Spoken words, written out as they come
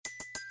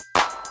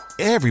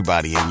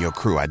Everybody in your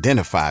crew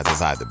identifies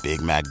as either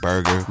Big Mac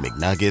Burger,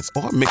 McNuggets,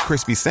 or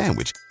McCrispy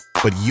Sandwich.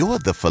 But you're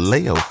the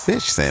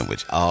Filet-O-Fish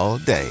Sandwich all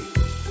day.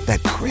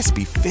 That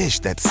crispy fish,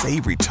 that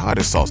savory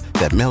tartar sauce,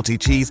 that melty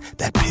cheese,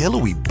 that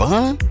pillowy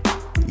bun.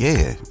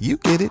 Yeah, you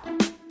get it.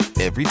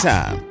 Every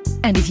time.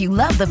 And if you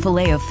love the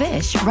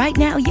Filet-O-Fish, right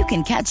now you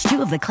can catch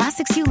two of the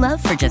classics you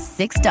love for just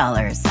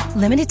 $6.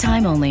 Limited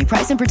time only.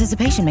 Price and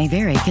participation may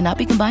vary. Cannot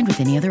be combined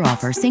with any other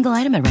offer. Single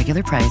item at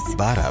regular price.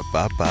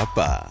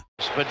 Ba-da-ba-ba-ba.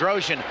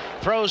 Bedrosian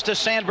throws to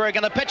Sandberg,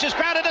 and the pitch is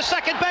grounded to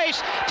second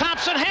base.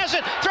 Thompson has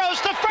it, throws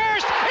to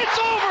first. It's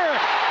over.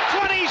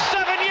 27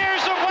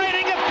 years of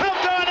waiting have come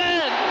to an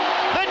end.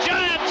 The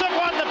Giants have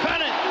won the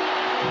pennant.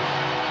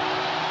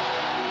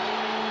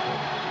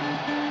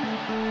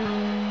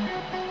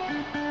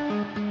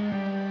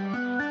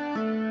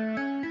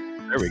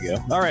 There we go.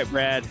 All right,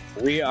 Brad,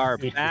 we are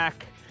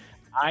back.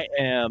 I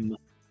am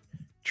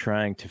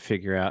trying to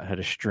figure out how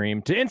to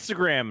stream to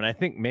Instagram, and I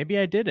think maybe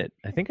I did it.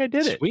 I think I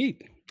did it.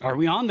 Sweet. Are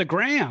we on the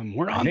gram?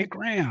 We're on the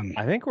gram.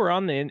 I think we're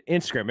on the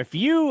Instagram. If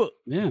you,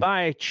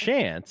 by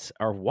chance,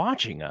 are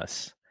watching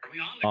us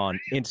on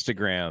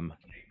Instagram,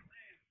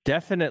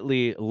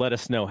 definitely let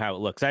us know how it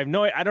looks. I don't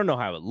know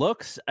how it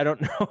looks. I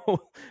don't know.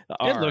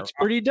 It looks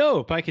pretty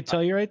dope. I could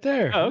tell you right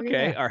there. Oh,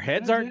 okay. Yeah. Our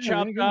heads aren't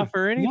chopped off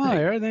or anything. No,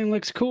 everything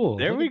looks cool.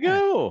 There we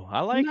go.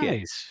 I like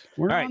it.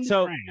 We're all on right. the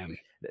So gram.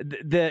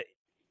 the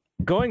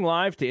going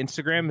live to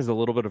Instagram is a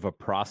little bit of a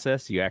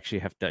process. You actually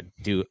have to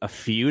do a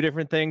few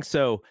different things.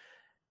 So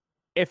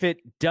if it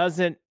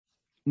doesn't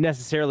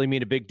necessarily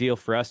mean a big deal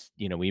for us,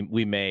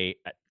 we may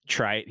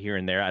try it here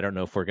and there. I don't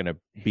know if we're going to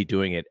be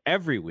doing it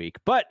every week,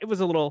 but it was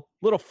a little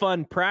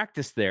fun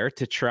practice there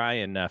to try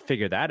and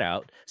figure that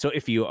out. So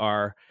if you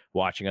are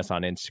watching us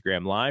on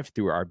Instagram Live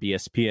through our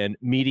BSPN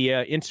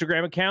Media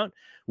Instagram account,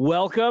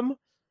 welcome.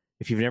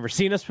 If you've never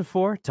seen us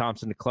before,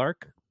 Thompson to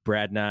Clark,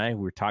 Brad and I,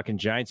 we're talking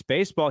Giants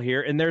baseball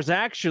here, and there's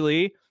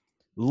actually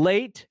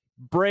late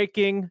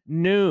breaking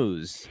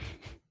news.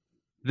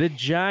 The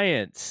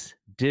Giants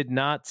did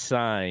not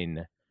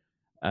sign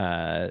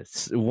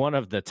one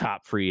of the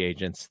top free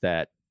agents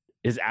that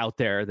is out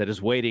there that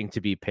is waiting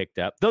to be picked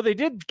up, though they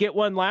did get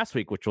one last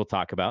week, which we'll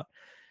talk about.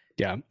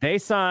 Yeah, they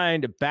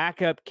signed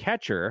backup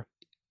catcher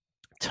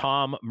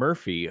Tom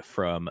Murphy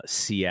from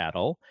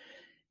Seattle,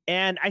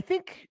 and I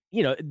think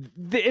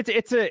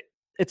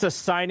it's a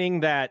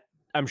signing that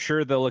I'm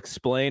sure they'll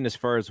explain as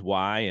far as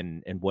why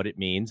and what it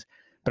means.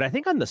 But I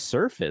think on the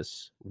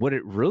surface, what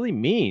it really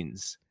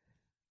means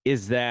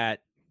is that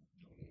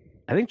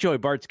I think Joey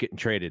Bart's getting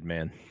traded,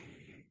 man.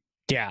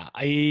 Yeah,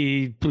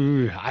 I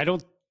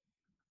don't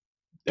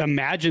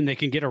imagine they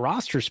can get a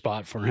roster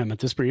spot for him at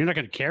this point. You're not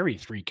going to carry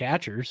three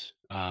catchers.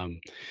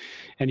 And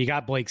you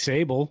got Blake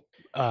Sable,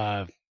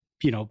 but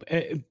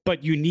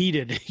you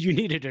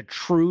needed a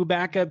true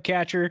backup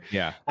catcher.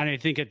 Yeah. And I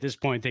think at this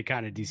point they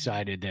kind of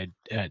decided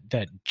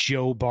that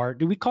Joe Bart,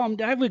 do we call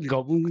him? We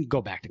can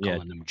go back to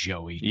calling him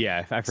Joey.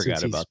 Yeah. I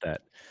forgot about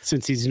that.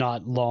 Since he's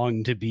not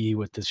long to be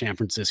with the San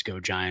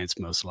Francisco Giants,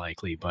 most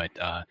likely, but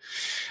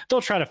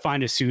they'll try to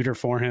find a suitor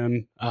for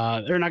him.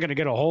 They're not going to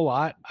get a whole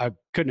lot. I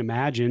couldn't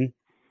imagine,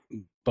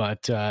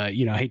 but I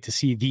hate to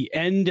see the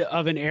end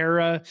of an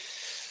era.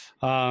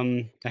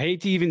 I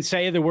hate to even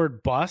say the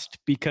word bust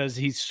because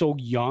he's so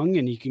young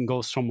and he can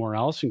go somewhere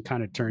else and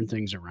kind of turn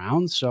things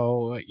around.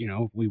 So,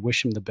 we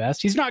wish him the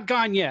best. He's not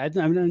gone yet,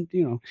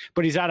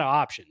 but he's out of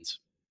options.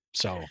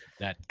 So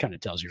that kind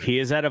of tells you. He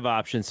is out of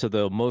options. So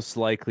they'll most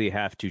likely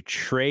have to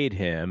trade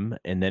him.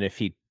 And then if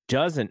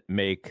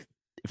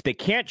they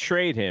can't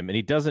trade him and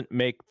he doesn't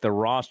make the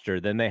roster,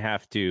 then they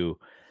have to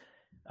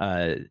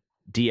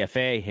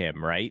DFA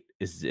him, right?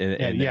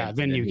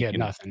 Then you get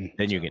nothing.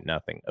 Then you get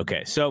nothing.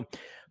 Okay. So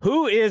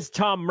who is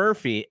Tom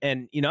Murphy?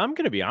 And, I'm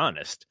going to be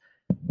honest.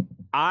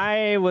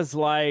 I was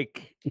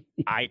like,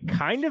 I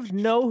kind of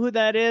know who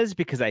that is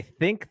because I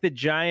think the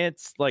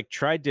Giants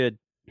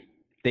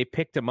they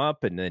picked him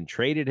up and then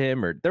traded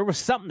him, or there was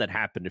something that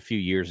happened a few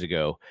years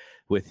ago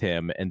with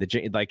him. And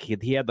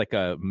he had like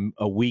a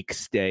week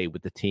stay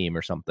with the team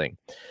or something.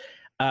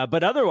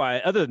 But other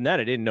than that,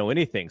 I didn't know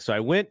anything. So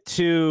I went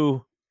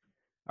to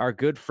our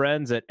good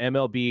friends at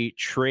MLB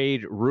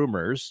Trade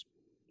Rumors,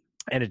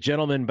 and a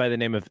gentleman by the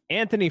name of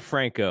Anthony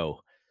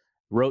Franco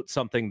wrote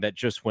something that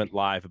just went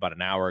live about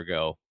an hour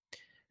ago.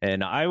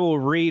 And I will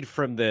read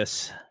from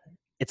this.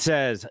 It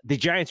says, the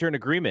Giants are in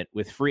agreement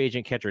with free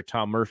agent catcher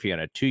Tom Murphy on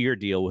a 2-year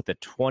deal with a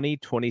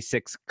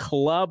 2026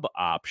 club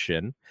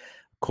option,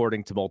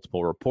 according to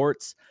multiple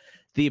reports.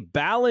 The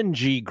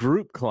Ballingy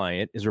Group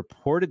client is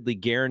reportedly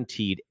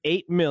guaranteed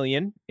 $8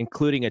 million,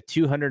 including a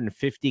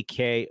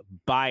 $250K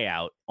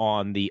buyout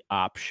on the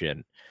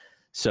option.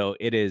 So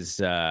it is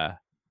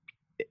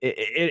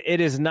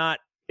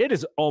it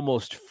is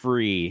almost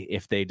free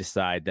if they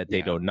decide that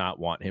they do not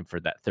want him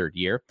for that third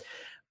year.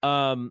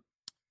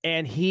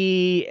 And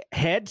he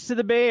heads to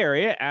the Bay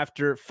Area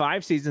after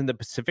 5 seasons in the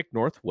Pacific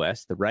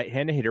Northwest. The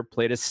right-handed hitter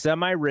played a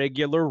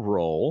semi-regular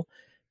role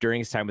during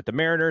his time with the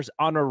Mariners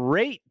on a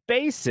rate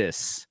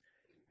basis.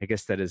 I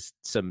guess that is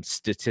some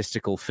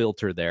statistical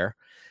filter there.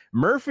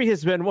 Murphy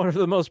has been one of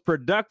the most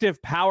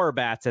productive power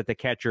bats at the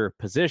catcher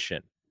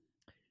position.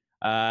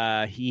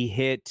 He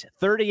hit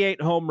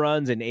 38 home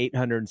runs in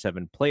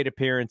 807 plate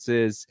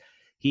appearances.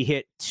 He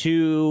hit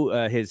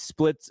his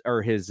splits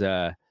or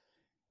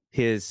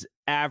his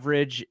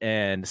average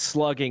and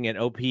slugging and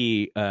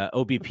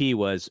OBP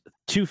was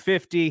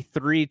 250,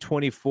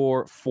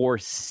 324,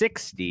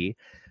 460,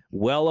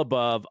 well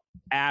above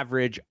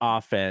average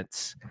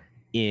offense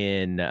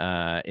in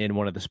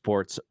one of the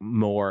sport's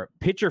more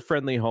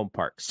pitcher-friendly home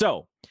parks.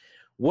 So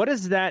what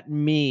does that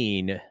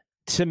mean?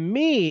 To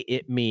me,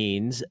 it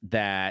means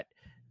that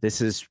this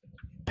is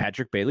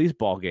Patrick Bailey's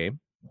ball game.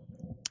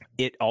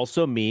 It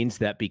also means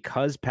that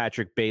because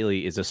Patrick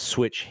Bailey is a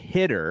switch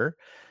hitter,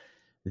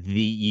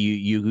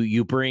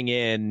 you bring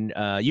in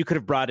you could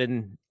have brought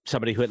in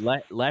somebody who had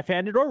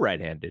left-handed or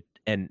right-handed,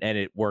 and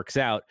it works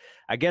out.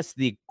 I guess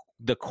the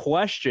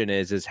question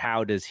is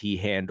how does he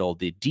handle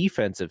the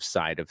defensive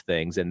side of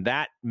things, and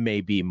that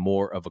may be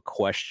more of a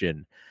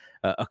question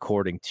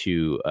according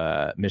to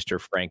Mr.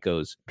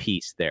 Franco's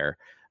piece there.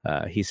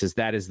 He says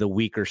that is the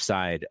weaker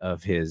side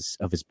of his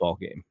ball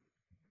game.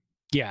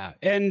 Yeah,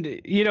 and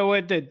you know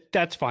what?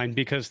 That's fine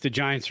because the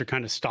Giants are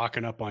kind of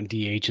stocking up on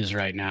DHs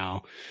right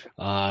now.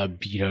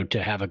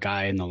 To have a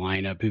guy in the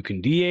lineup who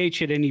can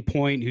DH at any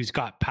point, who's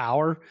got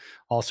power,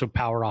 also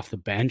power off the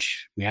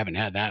bench. We haven't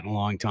had that in a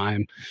long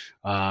time.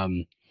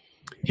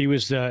 He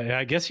was,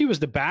 I guess, he was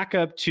the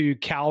backup to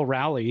Cal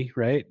Raleigh,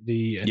 right?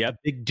 The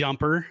big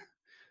dumper.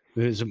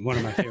 It is one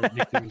of my favorite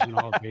nicknames in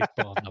all of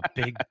baseball, the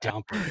big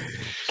dumper.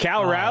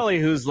 Cal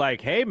Raleigh, who's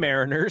like, "Hey,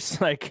 Mariners,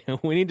 like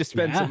we need to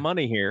spend some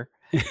money here."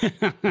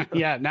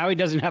 Yeah, now he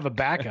doesn't have a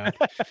backup.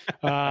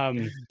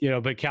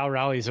 But Cal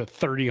Raleigh's a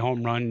 30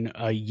 home run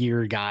a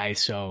year guy.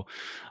 So,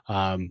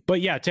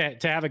 but yeah, to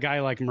have a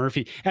guy like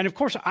Murphy, and of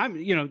course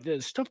the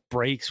stuff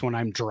breaks when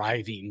I'm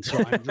driving.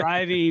 So I'm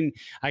driving,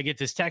 I get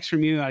this text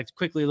from you. I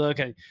quickly look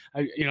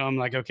I'm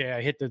like, okay,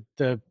 I hit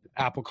the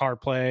Apple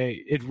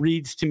CarPlay. It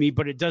reads to me,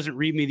 but it doesn't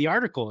read me the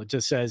article. It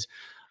just says,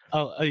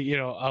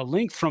 a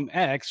link from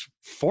X,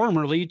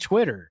 formerly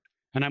Twitter.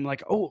 And I'm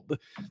like, oh,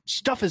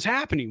 stuff is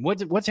happening.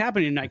 What's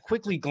happening? And I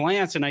quickly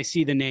glance and I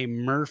see the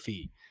name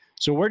Murphy.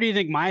 So where do you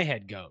think my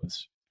head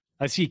goes?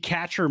 I see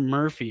catcher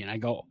Murphy and I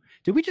go,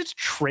 did we just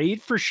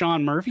trade for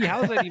Sean Murphy?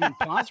 How is that even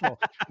possible?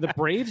 The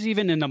Braves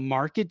even in the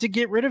market to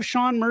get rid of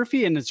Sean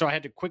Murphy? And so I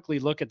had to quickly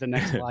look at the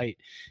next light.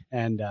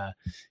 And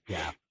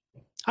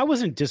I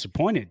wasn't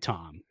disappointed,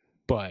 Tom,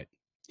 but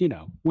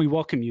we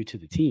welcome you to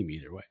the team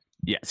either way.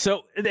 Yeah.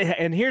 So,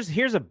 and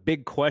here's a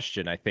big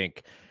question, I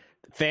think.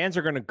 Fans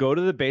are going to go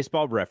to the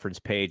Baseball Reference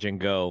page and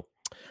go,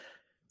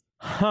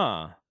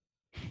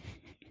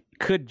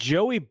 could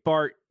Joey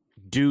Bart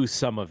do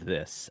some of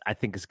this? I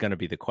think is going to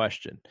be the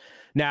question.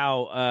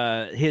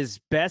 Now, his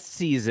best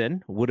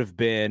season would have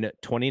been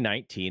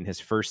 2019, his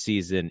first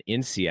season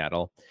in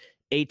Seattle,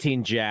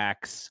 18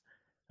 jacks,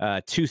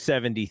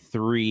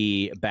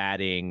 273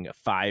 batting,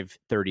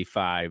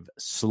 535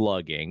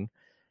 slugging.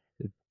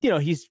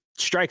 He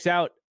strikes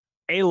out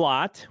a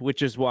lot,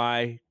 which is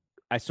why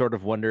I sort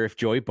of wonder if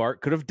Joey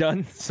Bart could have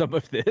done some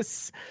of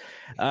this.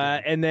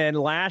 And then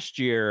last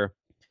year,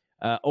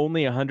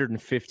 only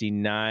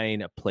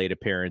 159 plate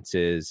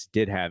appearances,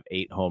 did have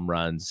 8 home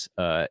runs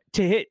to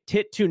hit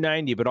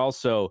 290, but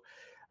also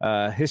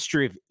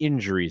history of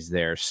injuries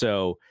there.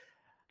 So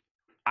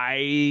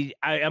I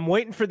am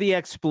waiting for the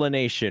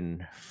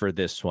explanation for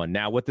this one.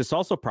 Now, what this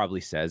also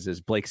probably says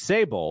is Blake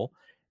Sabol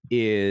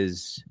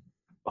is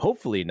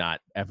hopefully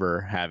not ever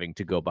having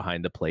to go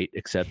behind the plate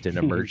except in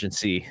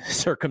emergency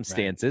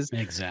circumstances.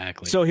 Right.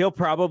 Exactly. So he'll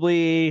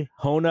probably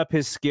hone up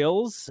his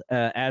skills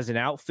as an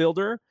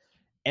outfielder.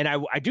 And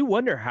I do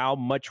wonder how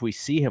much we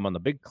see him on the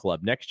big club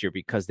next year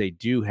because they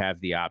do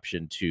have the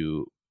option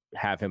to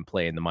have him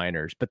play in the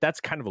minors. But that's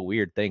kind of a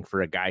weird thing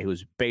for a guy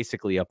who's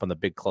basically up on the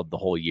big club the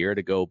whole year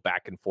to go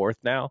back and forth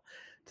now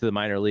to the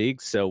minor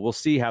leagues. So we'll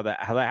see how that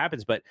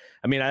happens. But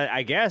I mean,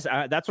 I guess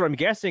that's what I'm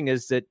guessing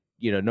is that,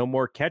 no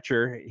more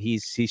catcher.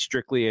 He's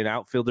strictly an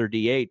outfielder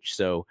DH.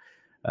 So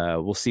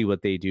we'll see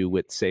what they do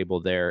with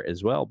Sabol there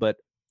as well. But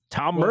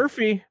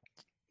Murphy.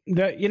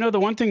 The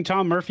one thing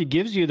Tom Murphy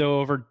gives you,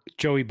 though, over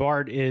Joey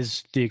Bart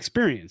is the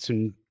experience.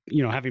 And,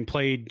 having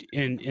played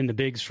in the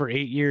bigs for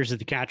 8 years at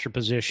the catcher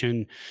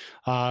position,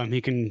 he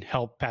can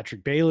help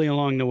Patrick Bailey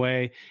along the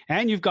way.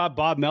 And you've got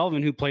Bob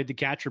Melvin, who played the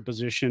catcher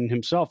position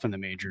himself in the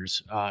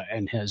majors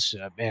and has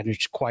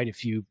managed quite a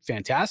few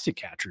fantastic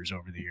catchers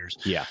over the years.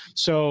 Yeah.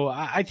 So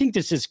I think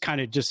this is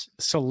kind of just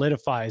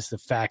solidifies the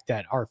fact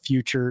that our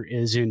future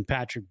is in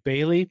Patrick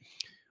Bailey.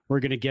 We're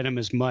going to get him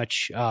as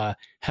much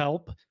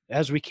help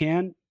as we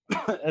can.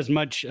 As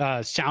much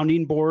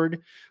sounding board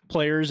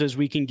players as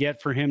we can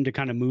get for him to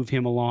kind of move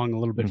him along a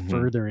little bit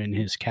further in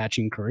his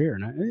catching career.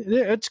 And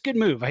it's a good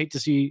move. I hate to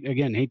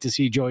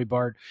see Joey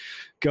Bart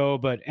go,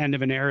 but end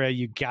of an era,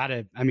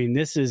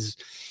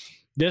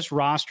 this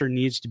roster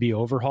needs to be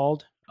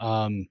overhauled.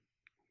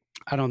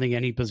 I don't think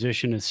any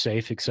position is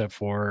safe except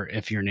for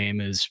if your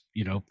name is,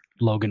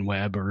 Logan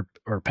Webb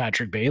or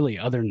Patrick Bailey.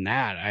 Other than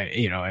that,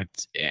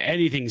 it's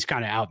anything's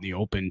kind of out in the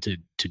open to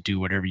do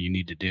whatever you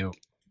need to do.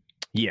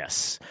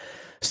 Yes.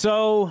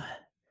 So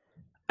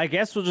I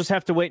guess we'll just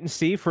have to wait and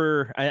see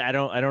for, I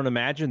don't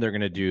imagine they're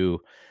going to do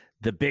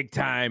the big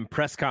time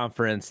press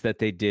conference that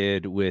they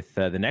did with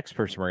the next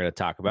person we're going to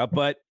talk about.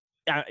 But,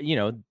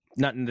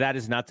 that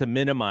is not to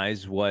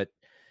minimize what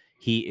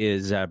he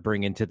is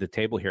bringing to the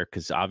table here.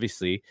 Cause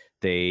obviously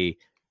they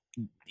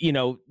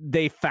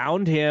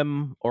found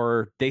him,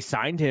 or they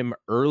signed him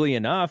early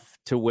enough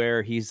to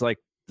where he's like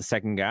the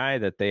second guy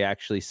that they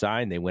actually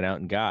signed. They went out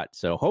and got.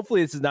 So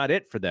hopefully this is not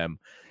it for them.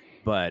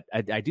 But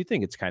I do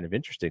think it's kind of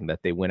interesting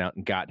that they went out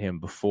and got him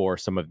before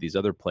some of these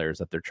other players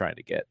that they're trying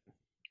to get.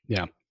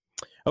 Yeah.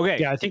 Okay.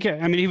 Yeah,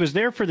 I mean, he was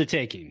there for the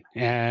taking.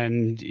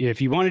 And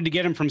if you wanted to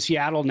get him from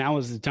Seattle, now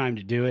is the time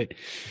to do it.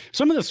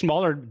 Some of the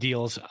smaller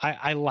deals,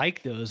 I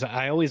like those.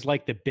 I always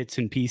like the bits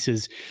and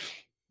pieces.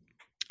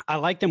 I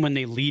like them when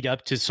they lead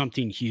up to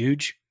something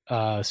huge.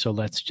 So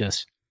let's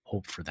just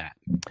hope for that.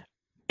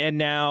 And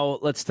now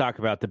let's talk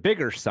about the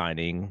bigger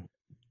signing,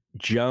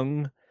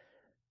 Jung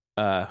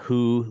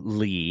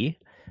Lee,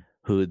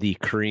 who the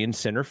Korean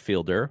center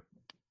fielder.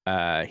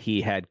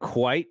 He had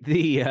quite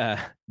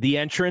the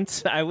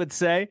entrance, I would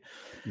say.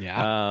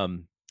 Yeah.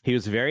 He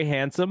was very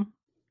handsome,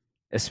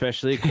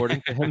 especially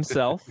according to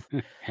himself.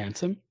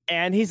 Handsome.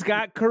 And he's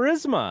got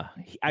charisma.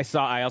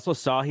 I also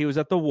saw he was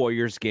at the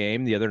Warriors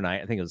game the other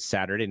night. I think it was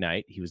Saturday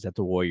night. He was at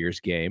the Warriors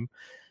game,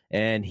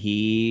 and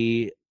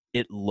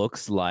it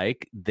looks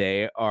like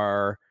they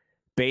are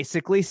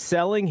basically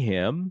selling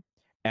him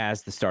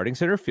as the starting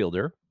center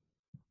fielder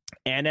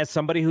and as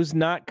somebody who's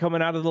not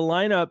coming out of the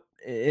lineup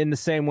in the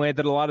same way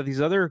that a lot of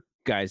these other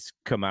guys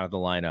come out of the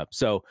lineup.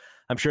 So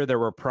I'm sure there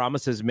were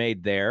promises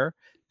made there.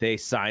 They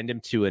signed him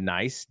to a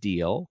nice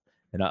deal,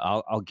 and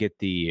I'll get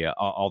the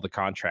all the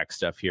contract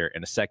stuff here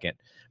in a second.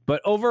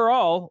 But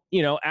overall,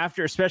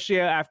 especially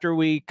after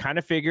we kind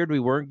of figured we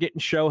weren't getting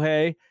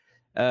Shohei,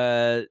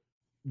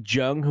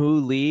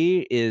 Jung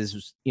Lee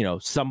is,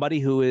 somebody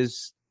who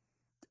is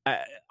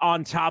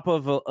on top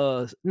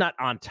of not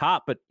on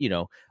top, but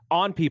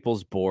on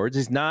people's boards.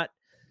 Is not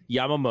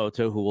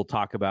Yamamoto, who we'll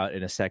talk about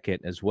in a second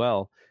as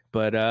well.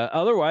 But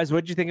otherwise,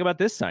 what did you think about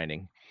this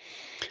signing?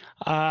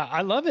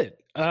 I love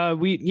it.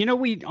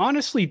 We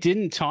honestly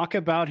didn't talk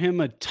about him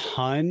a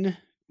ton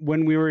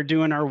when we were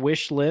doing our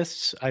wish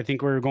lists. I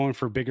think we were going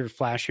for bigger,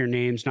 flashier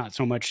names, not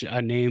so much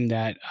a name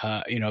that,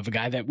 of a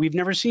guy that we've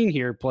never seen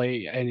here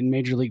play in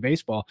Major League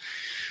Baseball.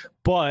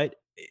 But,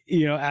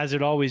 as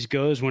it always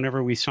goes,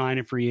 whenever we sign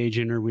a free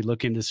agent or we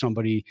look into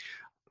somebody,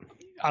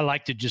 I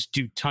like to just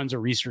do tons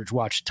of research,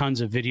 watch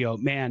tons of video.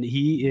 Man,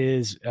 he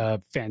is a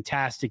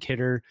fantastic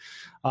hitter,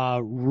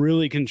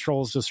 really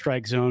controls the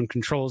strike zone,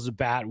 controls the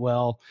bat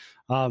well.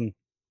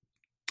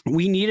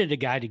 We needed a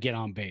guy to get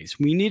on base.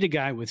 We need a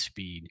guy with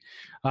speed.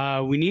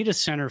 We need a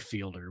center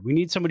fielder. We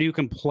need somebody who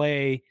can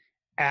play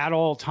at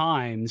all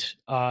times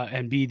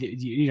and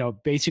be,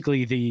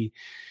 basically the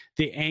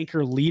anchor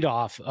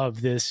leadoff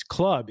of this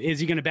club. Is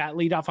he going to bat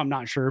leadoff? I'm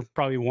not sure.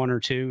 Probably one or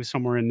two,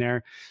 somewhere in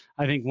there.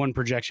 I think one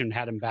projection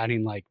had him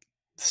batting like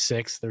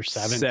 6th or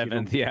 7th.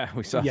 7th, yeah.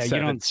 We saw 7th. You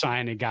don't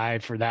sign a guy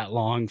for that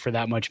long, for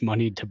that much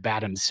money to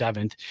bat him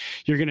 7th.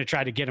 You're going to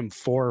try to get him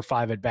 4 or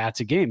 5 at bats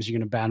a game. So you're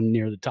going to bat him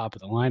near the top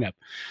of the lineup.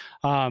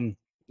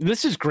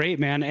 This is great,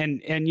 man.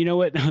 And you know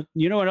what?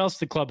 You know what else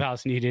the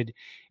clubhouse needed?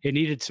 It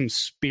needed some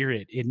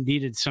spirit. It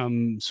needed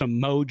some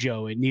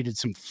mojo. It needed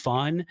some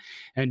fun.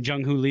 And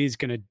Jung Lee is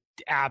going to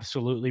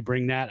absolutely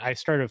bring that. I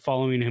started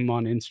following him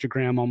on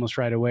Instagram almost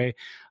right away.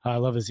 I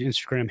love his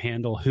Instagram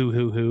handle,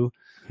 who.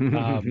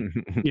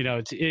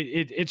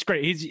 It's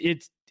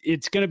great.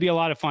 It's going to be a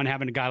lot of fun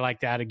having a guy like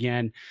that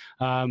again.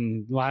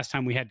 Last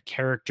time we had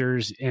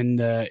characters in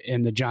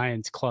the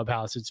Giants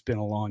clubhouse, it's been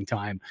a long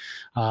time.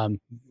 A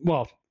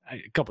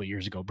couple of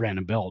years ago,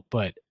 Brandon Belt,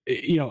 but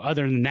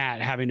other than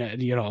that, having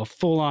a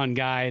full-on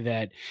guy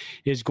that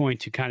is going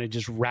to kind of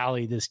just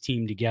rally this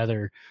team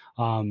together.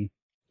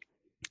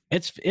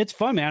 It's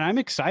fun, man. I'm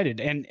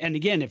excited. And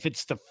again, if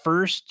it's the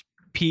first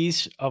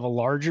piece of a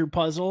larger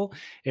puzzle,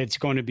 it's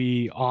going to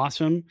be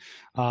awesome.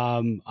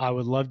 I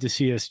would love to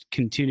see us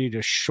continue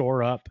to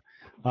shore up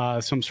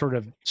some sort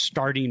of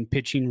starting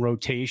pitching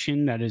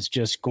rotation that is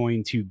just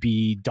going to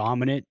be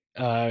dominant,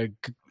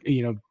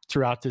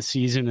 throughout the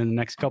season and the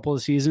next couple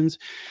of seasons.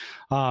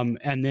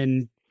 And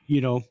then,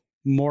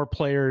 more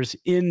players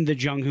in the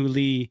Jung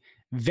Lee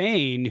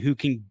vein who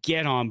can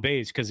get on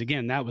base. Because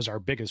again, that was our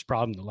biggest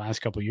problem the last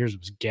couple of years,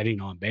 was getting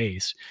on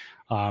base.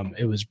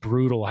 It was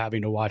brutal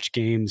having to watch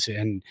games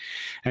and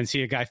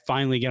see a guy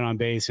finally get on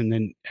base and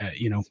then,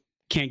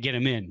 can't get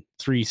him in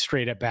 3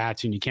 straight at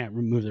bats and you can't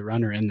remove the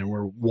runner. And then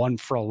we're 1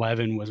 for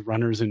 11 with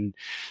runners in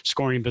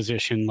scoring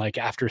position, like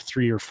after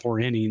 3 or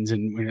 4 innings.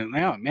 And we're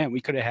like, oh man, we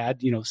could have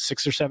had,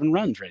 6 or 7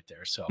 runs right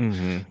there. So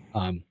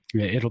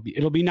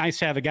it'll be nice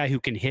to have a guy who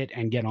can hit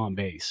and get on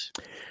base.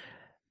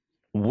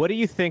 What do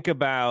you think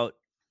about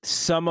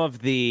some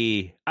of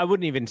the, I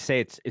wouldn't even say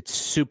it's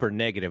super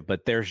negative,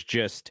 but there's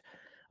just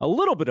a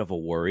little bit of a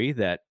worry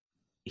that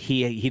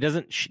he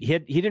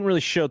didn't really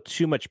show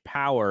too much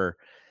power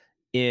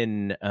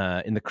in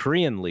the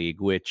Korean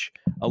League, which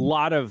a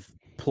lot of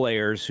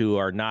players who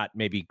are not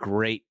maybe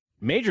great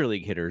major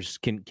league hitters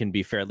can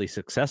be fairly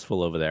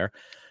successful over there.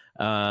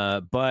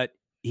 But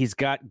he's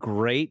got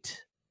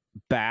great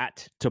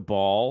bat to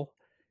ball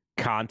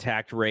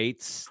contact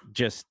rates.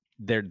 Just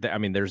there, I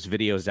mean, there's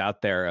videos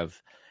out there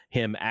of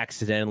him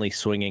accidentally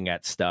swinging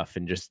at stuff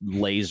and just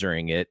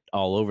lasering it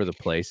all over the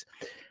place.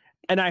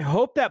 And I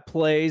hope that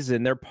plays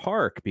in their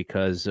park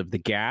because of the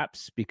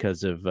gaps,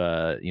 because of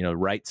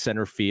right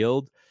center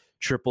field,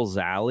 triples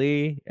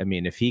alley. I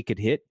mean, if he could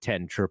hit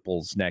 10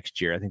 triples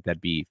next year, I think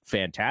that'd be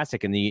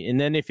fantastic. And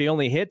then if he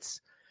only hits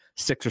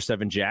 6 or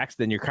 7 jacks,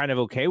 then you're kind of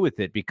okay with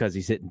it because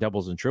he's hitting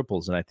doubles and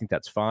triples, and I think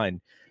that's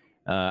fine.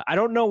 I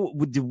don't know.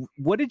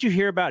 What did you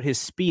hear about his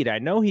speed? I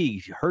know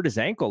he hurt his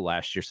ankle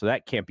last year, so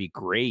that can't be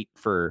great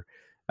for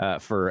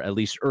at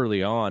least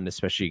early on,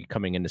 especially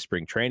coming into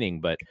spring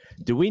training. But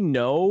do we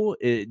know,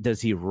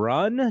 does he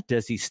run?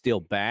 Does he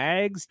steal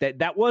bags?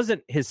 That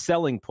wasn't his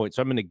selling point,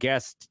 so I'm going to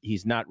guess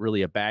he's not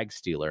really a bag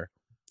stealer.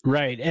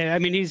 Right. And I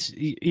mean, he's,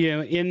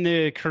 in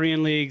the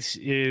Korean leagues,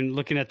 in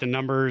looking at the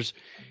numbers,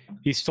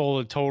 he stole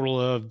a total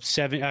of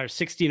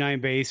 69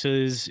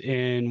 bases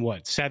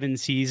in 7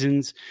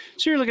 seasons.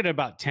 So you're looking at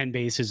about 10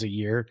 bases a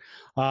year.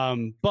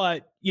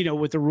 But,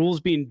 with the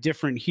rules being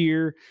different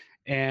here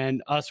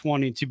and us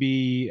wanting to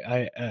be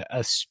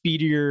a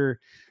speedier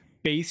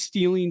base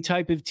stealing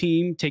type of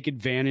team, take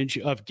advantage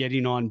of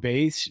getting on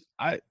base,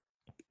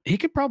 he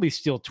could probably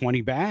steal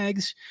 20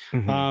 bags.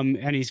 Mm-hmm.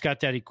 And he's got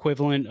that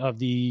equivalent of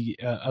the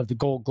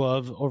Gold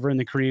Glove over in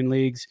the Korean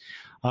leagues.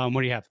 What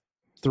do you have?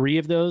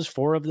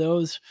 4 of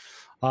those.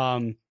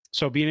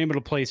 So being able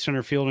to play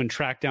center field and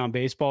track down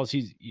baseballs,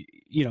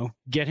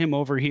 get him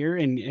over here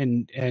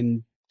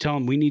and tell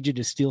him we need you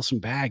to steal some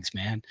bags,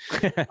 man.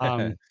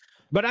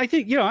 But I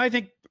think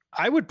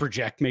I would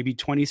project maybe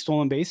 20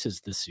 stolen bases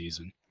this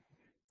season.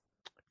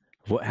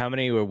 How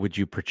many would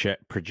you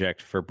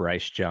project for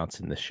Bryce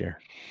Johnson this year?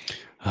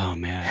 Oh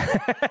man,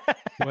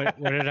 what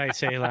did I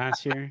say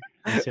last year?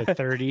 I said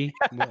 30.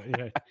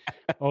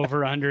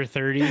 Over under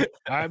 30.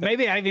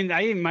 Maybe I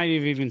might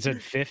have even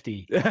said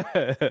 50.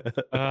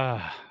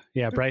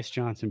 Yeah, Bryce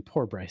Johnson.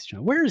 Poor Bryce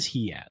Johnson. Where is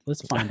he at?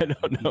 Let's find out.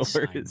 I don't know.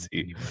 Where is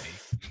he?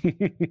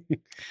 Anyway.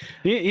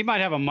 He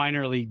might have a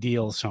minor league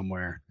deal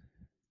somewhere.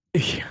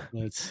 Yeah.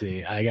 Let's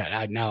see.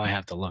 Now I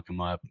have to look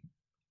him up.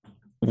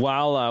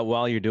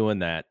 While you're doing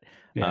that,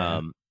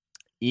 yeah.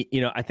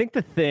 I think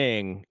the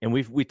thing, and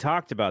we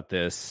talked about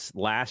this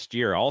last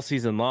year, all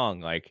season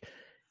long, like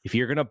if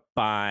you're gonna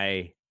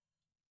buy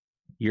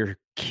your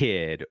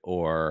kid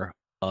or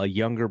a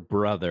younger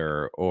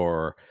brother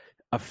or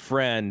a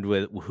friend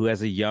who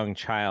has a young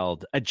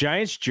child a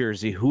Giants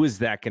jersey, who is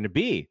that going to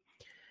be?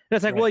 And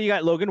it's like, right. Well, you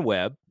got Logan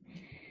Webb,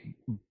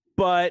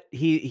 but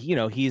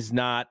he's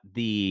not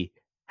the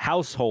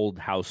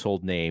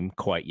household name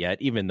quite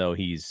yet, even though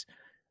he's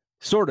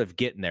sort of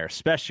getting there,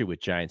 especially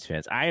with Giants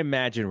fans. I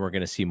imagine we're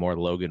going to see more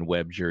Logan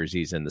Webb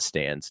jerseys in the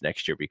stands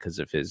next year because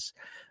of his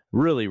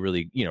really,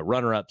 really,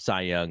 runner-up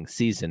Cy Young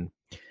season.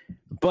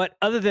 But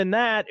other than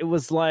that, it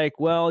was like,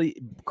 well,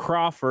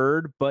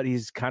 Crawford, but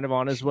he's kind of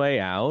on his way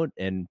out.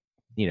 And,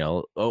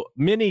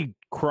 many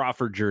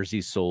Crawford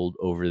jerseys sold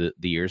over the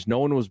years. No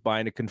one was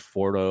buying a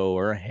Conforto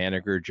or a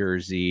Haniger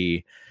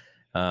jersey.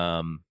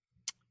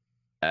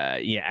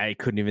 I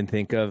couldn't even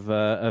think of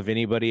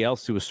anybody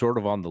else who was sort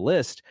of on the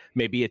list.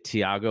 Maybe a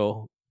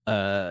Thiago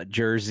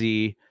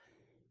jersey,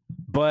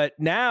 but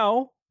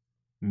now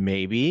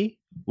maybe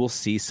we'll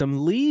see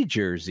some Lee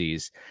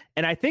jerseys.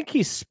 And I think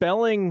he's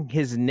spelling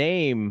his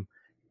name.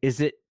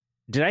 Did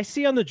I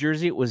see on the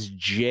jersey it was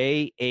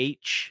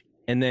JH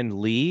and then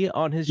Lee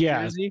on his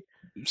jersey?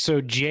 So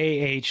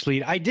JH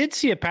Lee. I did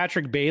see a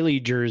Patrick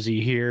Bailey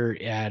jersey here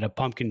at a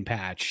pumpkin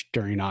patch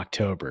during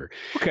October.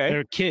 Okay.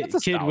 Their kid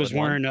was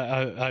wearing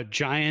a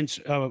Giants,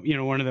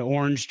 one of the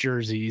orange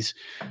jerseys.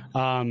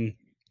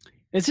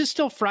 Is this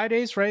still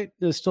Fridays, right?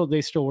 They still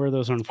wear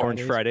those on Fridays?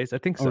 Orange Fridays, I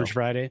think so. Orange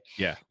Friday.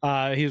 Yeah.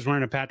 He was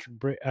wearing a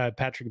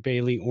Patrick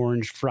Bailey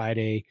Orange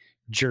Friday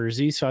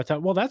jersey. So I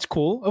thought, well, that's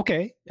cool.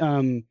 Okay.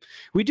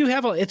 We do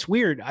have it's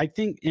weird. I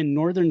think in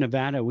Northern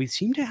Nevada, we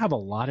seem to have a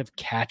lot of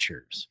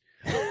catchers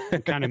who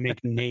kind of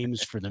make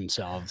names for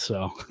themselves.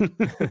 So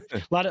a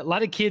lot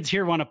of kids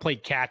here want to play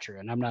catcher,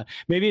 and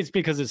maybe it's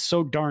because it's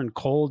so darn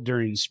cold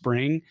during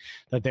spring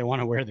that they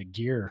want to wear the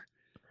gear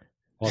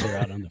while they're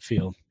out on the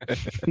field.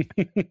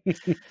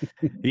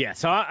 Yeah,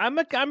 so I'm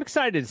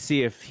excited to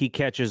see if he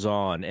catches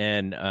on,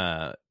 and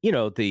I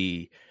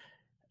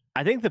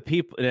think the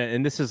people,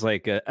 and this is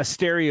like a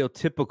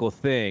stereotypical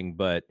thing,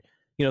 but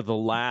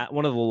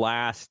one of the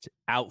last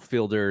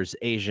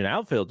Asian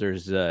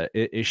outfielders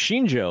is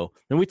Shinjo,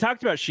 and we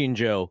talked about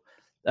Shinjo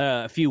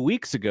a few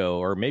weeks ago,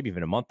 or maybe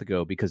even a month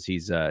ago, because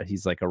he's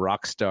like a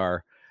rock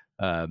star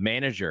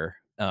manager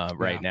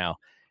right now,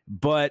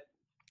 but.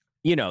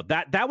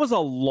 That was a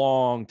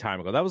long time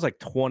ago. That was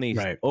like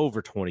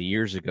over 20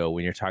 years ago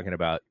when you're talking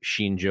about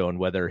Shinjo and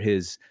whether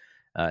his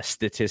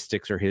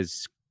statistics or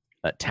his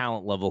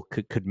talent level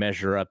could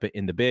measure up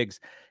in the bigs.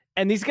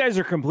 And these guys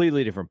are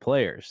completely different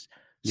players.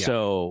 Yeah.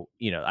 So,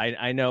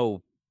 I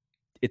know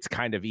it's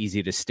kind of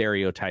easy to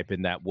stereotype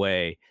in that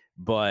way,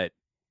 but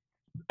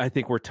I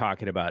think we're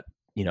talking about,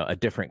 a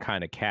different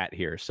kind of cat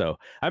here. So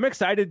I'm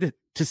excited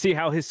to see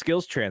how his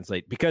skills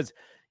translate, because,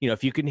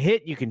 if you can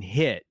hit, you can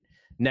hit.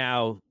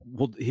 Now,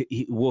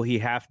 will he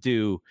have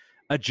to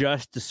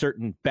adjust to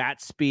certain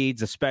bat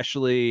speeds,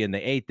 especially in the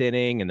 8th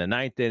inning and the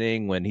 9th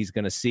inning, when he's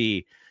going to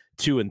see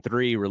 2 and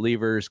 3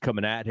 relievers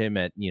coming at him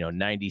at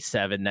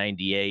 97,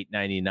 98,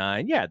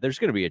 99? Yeah, there's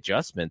going to be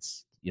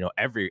adjustments,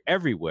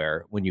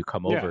 everywhere when you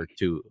come over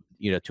to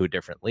to a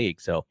different league.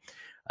 So,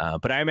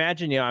 but I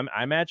imagine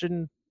I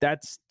imagine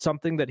that's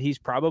something that he's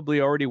probably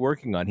already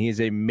working on. He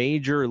is a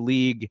major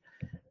league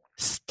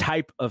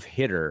type of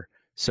hitter,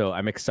 so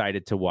I'm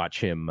excited to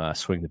watch him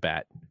swing the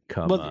bat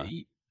come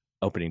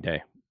opening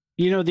day.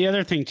 The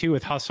other thing too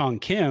with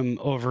Ha-Seong Kim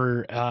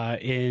over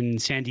in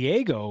San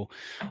Diego,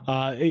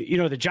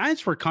 the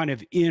Giants were kind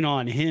of in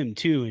on him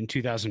too in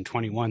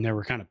 2021. They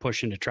were kind of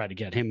pushing to try to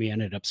get him. He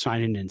ended up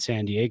signing in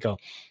San Diego,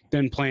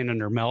 then playing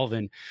under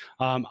Melvin.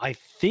 I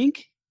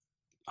think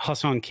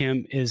Ha-Seong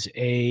Kim is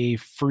a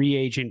free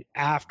agent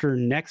after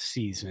next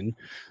season.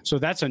 So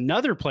that's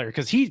another player,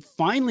 because he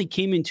finally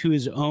came into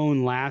his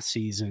own last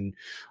season.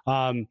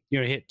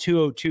 Hit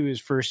 202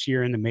 his first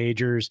year in the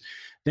majors,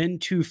 then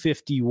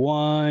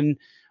 251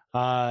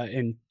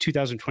 in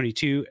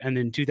 2022, and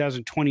then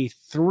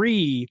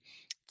 2023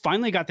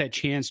 finally got that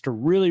chance to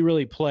really,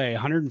 really play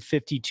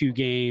 152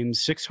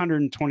 games,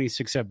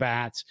 626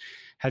 at-bats,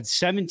 had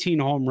 17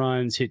 home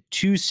runs, hit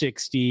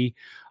 260,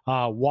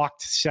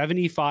 walked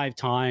 75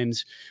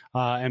 times,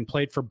 and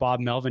played for Bob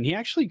Melvin. He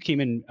actually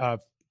came in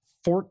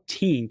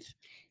 14th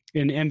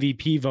in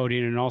MVP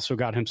voting and also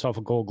got himself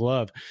a Gold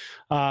Glove.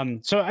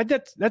 So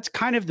that's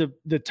kind of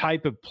the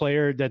type of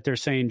player that they're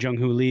saying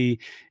Jung-Hoo Lee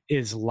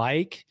is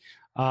like.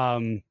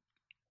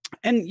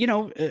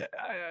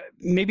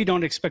 Maybe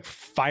don't expect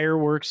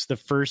fireworks the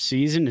first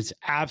season. It's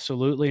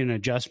absolutely an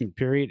adjustment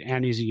period,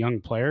 and he's a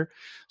young player,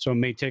 so it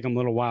may take him a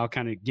little while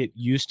kind of get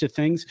used to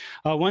things.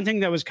 One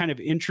thing that was kind of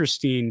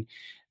interesting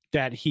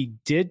that he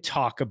did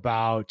talk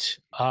about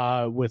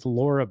with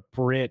Laura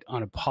Britt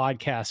on a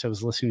podcast I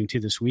was listening to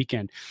this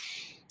weekend.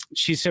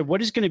 She said,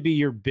 "What is going to be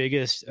your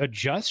biggest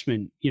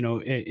adjustment,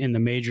 in the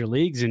major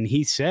leagues?" And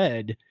he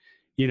said,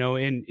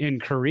 in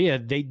Korea,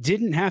 they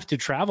didn't have to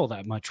travel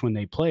that much when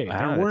they played.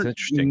 There weren't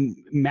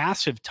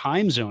massive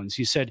time zones.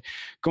 He said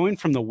going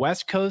from the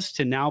West Coast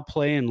to now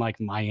play in like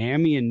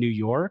Miami and New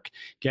York,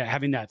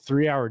 having that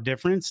 3-hour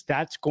difference,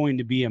 that's going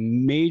to be a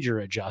major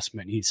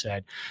adjustment, he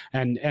said.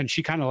 And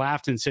she kind of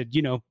laughed and said,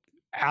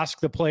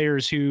 ask the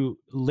players who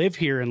live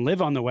here and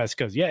live on the West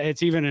Coast. Yeah,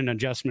 it's even an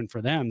adjustment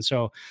for them.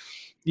 So,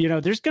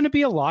 there's going to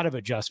be a lot of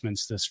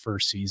adjustments this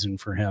first season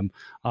for him.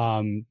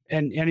 And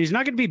he's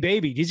not going to be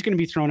babied. He's going to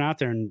be thrown out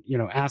there and,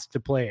 asked to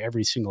play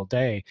every single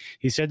day.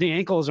 He said the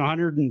ankle is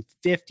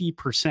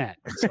 150%.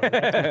 So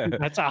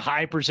that's a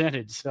high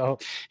percentage. So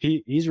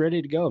he's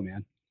ready to go,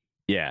 man.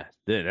 Yeah,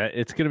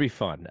 it's going to be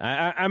fun.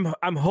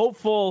 I'm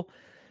hopeful.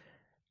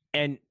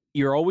 And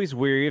you're always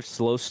weary of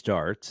slow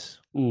starts.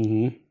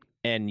 Mm-hmm.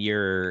 And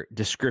your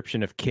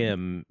description of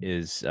Kim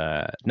is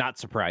not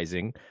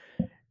surprising.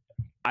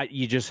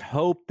 You just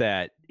hope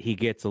that he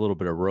gets a little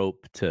bit of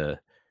rope to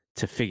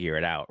figure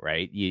it out,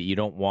 right? You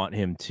don't want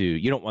him to.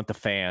 You don't want the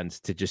fans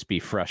to just be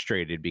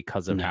frustrated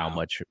because of how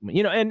much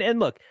And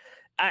look,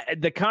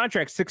 the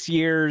contract 6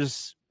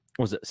 years,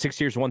 was it 6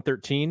 years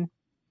 113?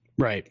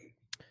 Right.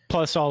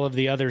 Plus all of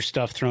the other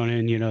stuff thrown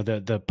in.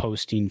 The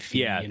posting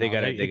fee. Yeah, they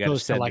got it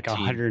goes to like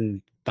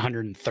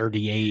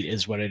 138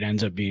 is what it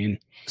ends up being.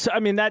 So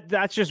I mean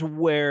that's just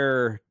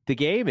where the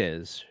game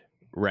is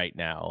right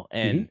now,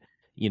 and. Mm-hmm.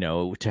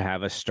 To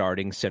have a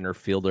starting center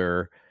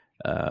fielder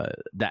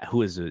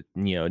who is a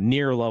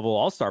near level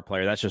all-star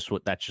player, that's just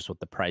what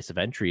the price of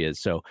entry is.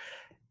 So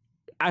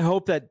I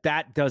hope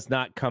that does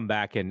not come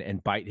back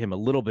and bite him a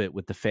little bit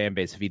with the fan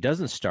base if he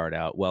doesn't start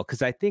out well,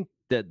 because I think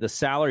that the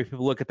salary,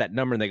 people look at that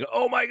number and they go,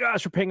 oh my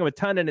gosh, we're paying him a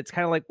ton, and it's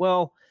kind of like,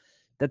 well,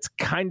 that's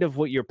kind of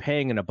what you're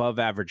paying an above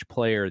average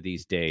player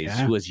these days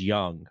who is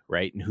young,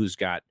 right, and who's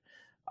got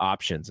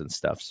options and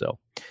stuff. So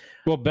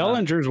well,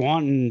 Bellinger's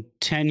wanting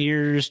 10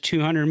 years,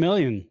 $200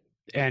 million,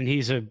 and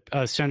he's a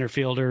center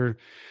fielder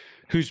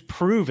who's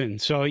proven.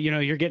 So,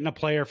 you're getting a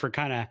player for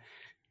kind of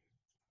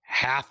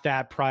half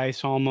that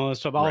price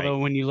almost. Although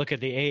when you look at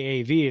the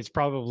AAV, it's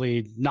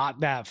probably not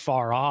that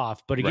far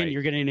off. But again,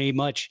 you're getting a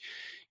much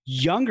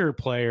younger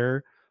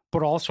player,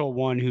 but also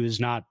one who is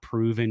not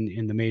proven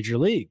in the major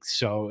leagues.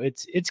 So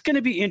it's going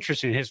to be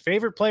interesting. His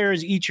favorite player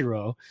is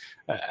Ichiro.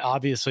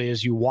 Obviously,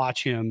 as you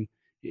watch him,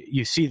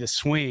 you see the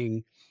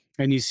swing.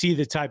 And you see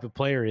the type of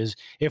player is.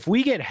 If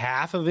we get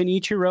half of an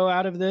Ichiro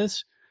out of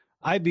this,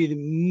 I'd be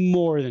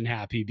more than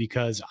happy,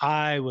 because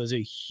I was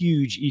a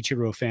huge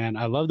Ichiro fan.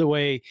 I love the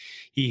way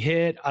he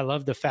hit. I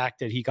love the fact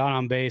that he got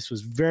on base, was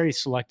very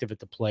selective at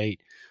the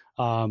plate,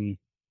 and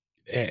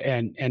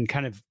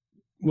kind of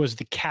was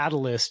the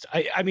catalyst.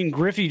 I mean,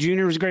 Griffey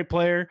Jr. was a great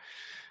player.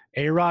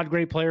 A-Rod,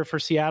 great player for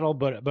Seattle,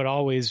 but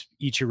always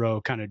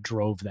Ichiro kind of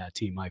drove that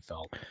team, I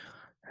felt.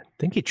 I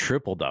think he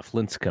tripled off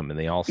Lincecum in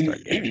the All-Star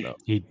game, though.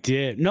 He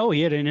did. No,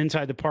 he had an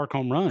inside the park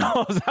home run.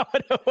 Oh, is that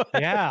what it was?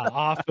 Yeah,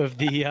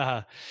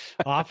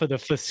 off of the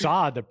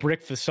facade, the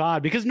brick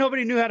facade, because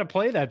nobody knew how to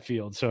play that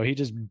field. So he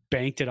just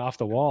banked it off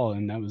the wall,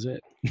 and that was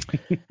it.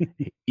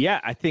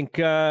 Yeah, I think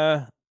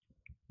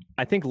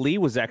Lee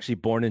was actually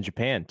born in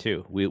Japan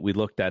too. We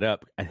looked that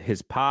up.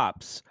 His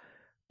pops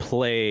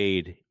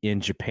played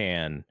in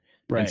Japan,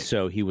 right? And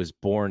so he was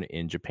born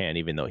in Japan,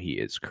 even though he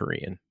is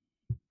Korean.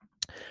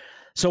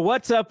 So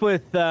what's up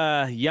with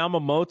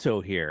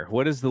Yamamoto here?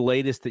 What is the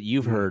latest that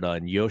you've heard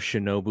on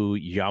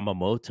Yoshinobu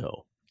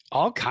Yamamoto?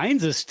 All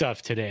kinds of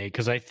stuff today,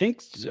 because I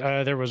think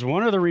there was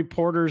one of the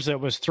reporters that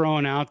was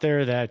throwing out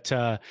there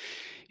that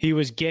he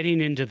was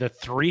getting into the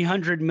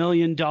 $300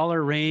 million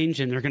range,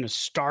 and they're going to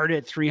start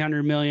at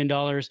 $300 million.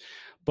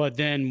 But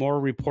then more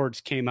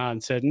reports came out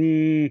and said,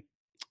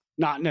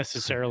 not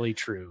necessarily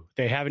true.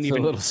 They haven't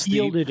even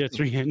yielded a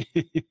 300.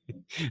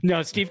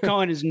 No, Steve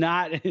Cohen has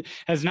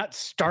not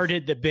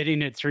started the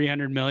bidding at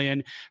 300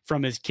 million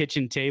from his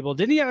kitchen table.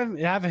 Didn't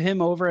he have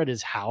him over at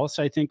his house,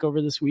 I think,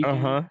 over this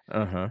weekend?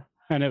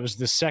 And it was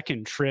the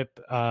second trip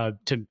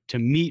to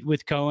meet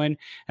with Cohen.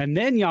 And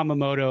then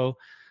Yamamoto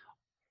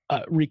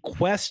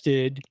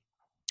requested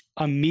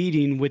a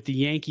meeting with the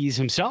Yankees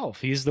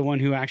himself. He's the one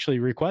who actually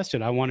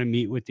requested, I want to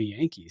meet with the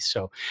Yankees.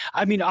 So,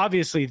 I mean,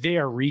 obviously they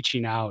are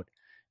reaching out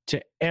to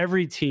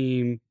every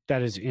team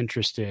that is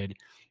interested,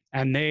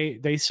 and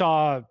they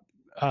saw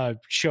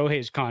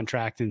Shohei's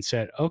contract and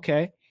said,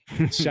 okay,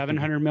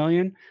 700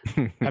 million.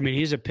 I mean,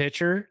 he's a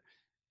pitcher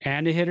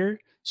and a hitter,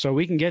 so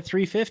we can get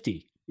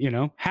 350,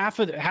 half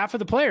of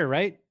the player,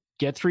 right?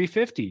 Get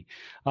 350.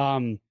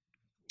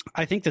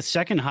 I think the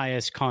second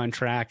highest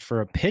contract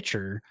for a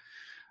pitcher,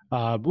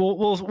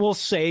 we'll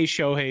say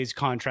Shohei's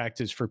contract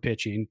is for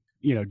pitching,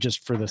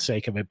 just for the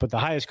sake of it. But the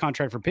highest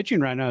contract for pitching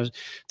right now is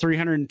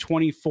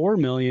 $324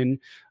 million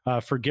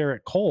for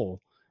Garrett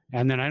Cole.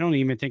 And then I don't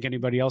even think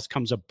anybody else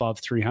comes above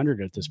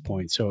 300 at this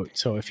point. So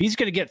if he's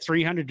going to get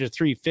 300 to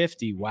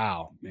 350,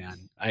 wow,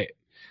 man,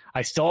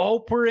 I still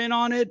hope we're in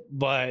on it,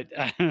 but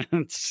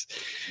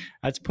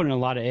that's putting a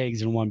lot of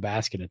eggs in one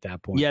basket at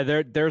that point. Yeah,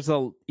 there's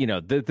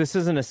this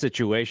isn't a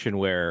situation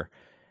where,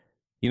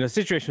 the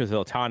situation with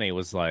Ohtani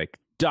was like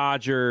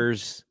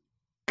Dodgers,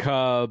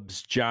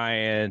 Cubs,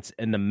 Giants,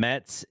 and the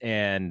Mets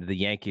and the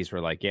Yankees were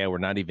like, yeah, we're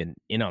not even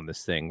in on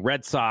this thing.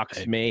 Red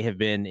Sox may have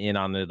been in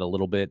on it a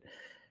little bit.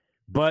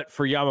 But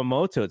for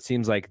Yamamoto, it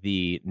seems like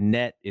the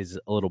net is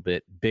a little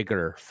bit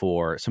bigger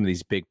for some of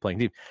these big playing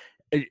teams.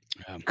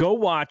 Go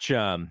watch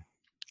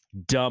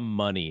Dumb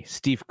Money.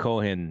 Steve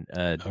Cohen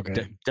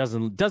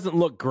doesn't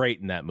look great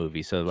in that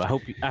movie. So I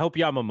hope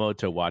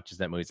Yamamoto watches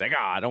that movie. He's like,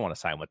 I don't want to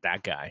sign with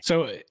that guy.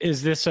 So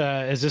is this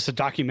a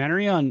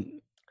documentary on?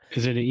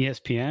 Is it an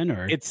ESPN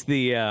or? It's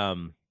the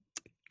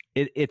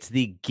it's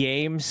the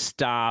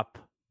GameStop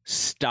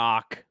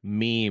stock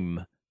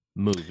meme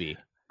movie.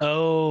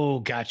 Oh,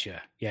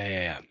 gotcha.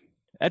 Yeah.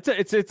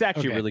 It's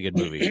actually a really good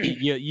movie.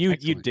 You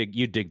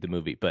dig the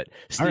movie, but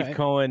Steve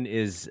Cohen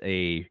is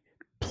a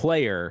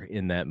player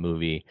in that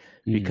movie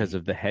because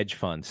of the hedge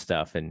fund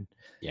stuff, and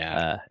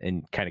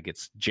kind of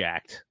gets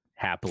jacked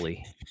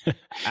happily.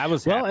 I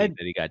was happy that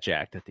he got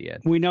jacked at the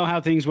end. We know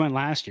how things went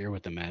last year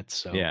with the Mets.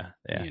 So yeah.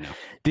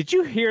 Did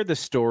you hear the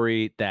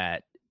story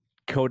that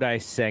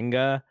Kodai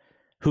Senga,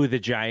 who the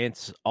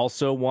Giants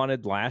also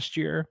wanted last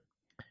year,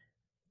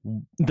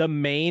 the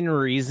main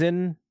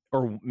reason,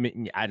 or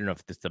I don't know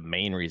if this is the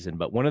main reason,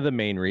 but one of the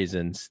main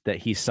reasons that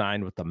he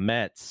signed with the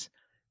Mets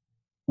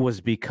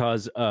was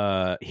because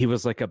he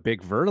was like a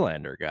big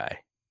Verlander guy.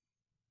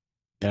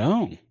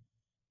 Oh.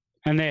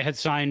 And they had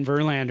signed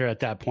Verlander at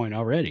that point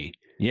already.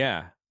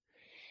 Yeah.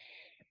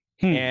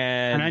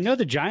 And I know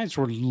the Giants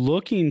were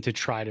looking to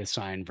try to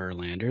sign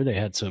Verlander. They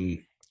had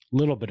some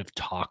little bit of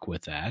talk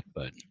with that,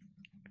 but.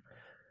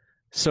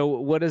 So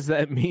what does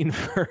that mean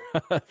for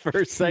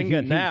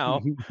Senga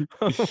now?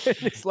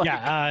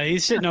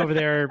 He's sitting over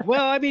there.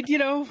 Well, I mean,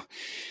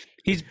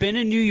 he's been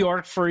in New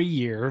York for a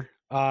year.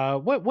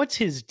 What's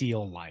his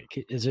deal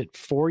like? Is it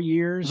 4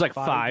 years? It's like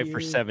 5 years?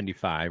 For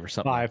 75 or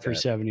something. 5 for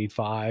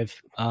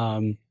 75.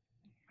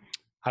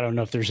 I don't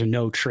know if there's a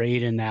no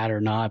trade in that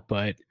or not,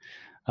 but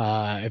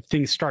if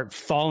things start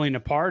falling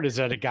apart, is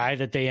that a guy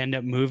that they end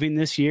up moving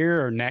this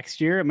year or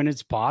next year? I mean,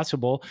 it's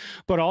possible.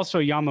 But also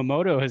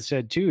Yamamoto has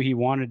said too, he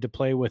wanted to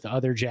play with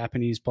other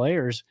Japanese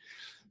players.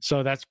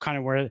 So that's kind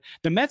of where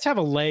the Mets have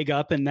a leg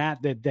up in that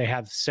they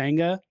have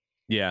Senga.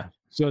 Yeah.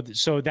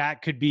 So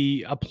that could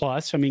be a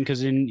plus. I mean, because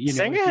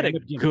Senga had a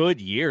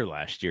good year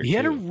last year. He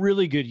had a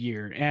really good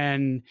year,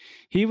 and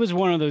he was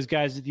one of those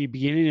guys at the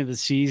beginning of the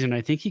season.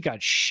 I think he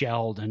got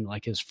shelled in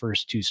like his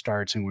first 2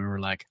 starts, and we were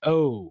like,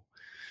 "Oh,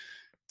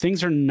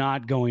 things are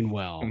not going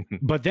well."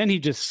 But then he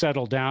just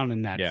settled down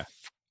in that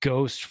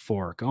ghost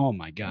fork. Oh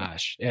my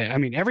gosh! I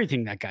mean,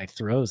 everything that guy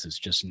throws is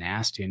just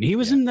nasty, and he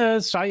was in the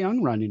Cy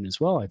Young running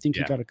as well. I think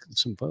he got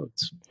some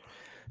votes.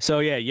 So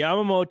yeah,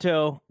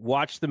 Yamamoto,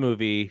 watch the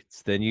movie.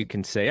 Then you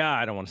can say,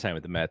 I don't want to sign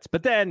with the Mets.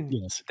 But then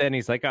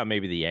he's like,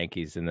 maybe the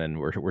Yankees, and then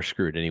we're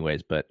screwed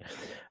anyways. But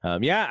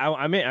I'm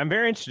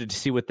very interested to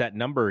see what that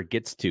number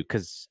gets to,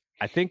 because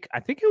I think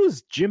it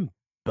was Jim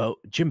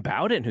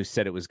Bowden who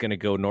said it was going to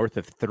go north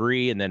of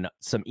 3, and then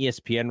some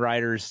ESPN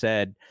writers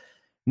said,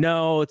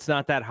 no, it's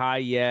not that high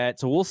yet.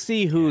 So we'll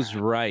see who's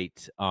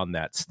right on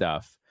that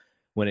stuff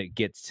when it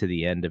gets to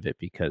the end of it,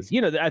 because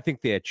I think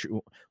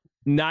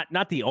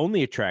not the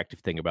only attractive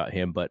thing about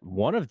him, but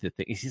one of the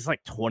things, he's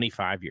like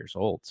 25 years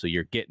old. So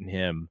you're getting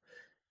him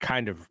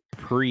kind of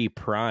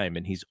pre-prime,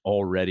 and he's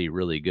already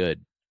really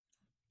good.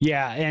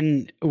 Yeah.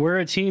 And we're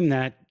a team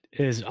that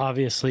is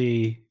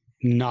obviously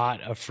not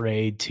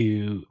afraid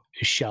to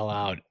shell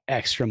out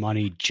extra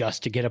money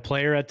just to get a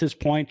player at this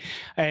point.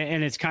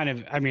 And it's kind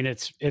of,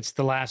 it's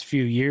the last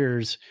few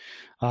years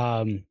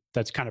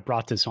that's kind of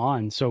brought this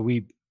on. So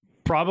we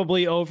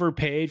probably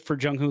overpaid for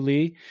Jung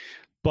Lee,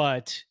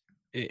 but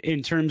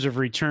in terms of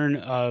return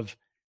of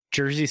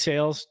jersey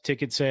sales,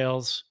 ticket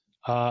sales,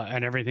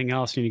 and everything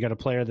else, and you got a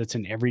player that's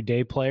an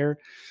everyday player,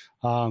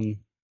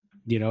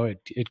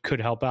 it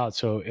could help out.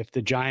 So if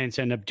the Giants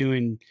end up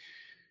doing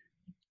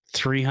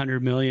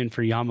 $300 million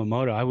for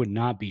Yamamoto, I would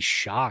not be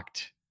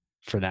shocked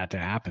for that to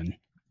happen.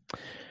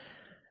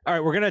 All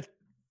right,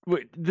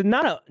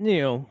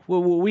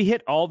 we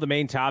hit all the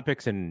main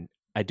topics, and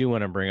I do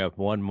want to bring up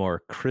one more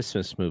new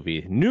Christmas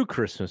movie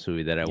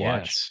that I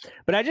watched.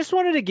 But I just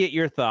wanted to get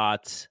your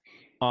thoughts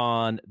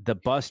on the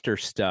Buster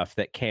stuff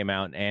that came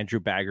out in Andrew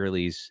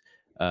Baggerly's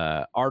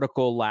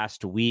article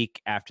last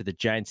week after the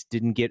Giants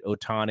didn't get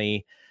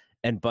Ohtani.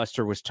 And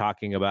Buster was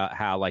talking about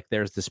how, like,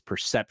 there's this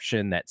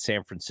perception that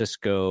San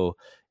Francisco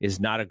is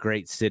not a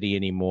great city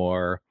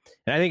anymore.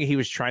 And I think he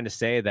was trying to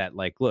say that,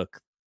 like, look,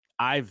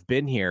 I've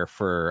been here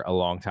for a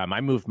long time.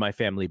 I moved my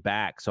family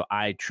back, so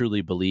I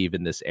truly believe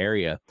in this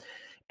area.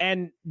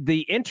 And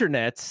the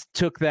internets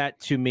took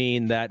that to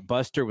mean that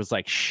Buster was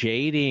like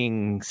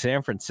shading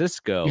San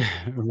Francisco.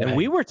 Right. And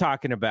we were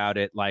talking about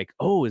it like,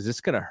 oh, is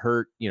this going to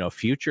hurt,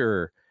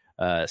 future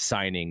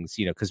signings,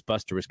 because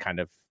Buster was kind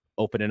of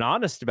open and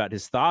honest about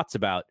his thoughts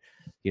about,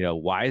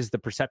 why is the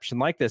perception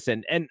like this?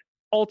 And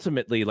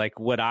ultimately, like,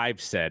 what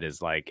I've said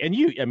is like, and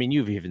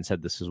you've even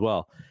said this as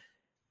well,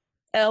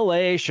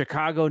 LA,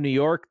 Chicago, New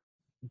York,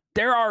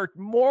 there are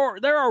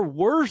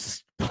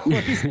worse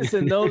places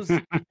in those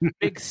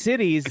big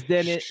cities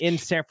than in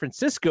San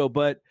Francisco.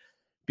 But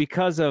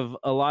because of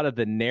a lot of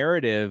the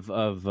narrative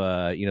of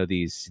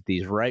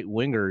these right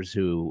wingers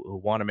who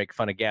want to make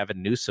fun of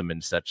Gavin Newsom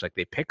and such, like,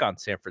 they pick on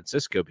San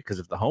Francisco because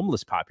of the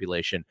homeless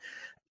population.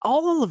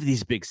 All of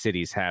these big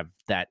cities have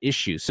that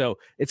issue. So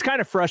it's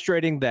kind of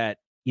frustrating that,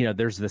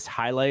 there's this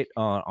highlight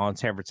on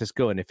San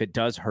Francisco. And if it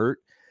does hurt,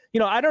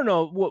 I don't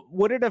know,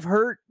 would it have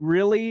hurt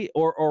really?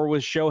 Or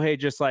was Shohei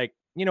just like,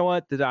 you know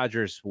what, the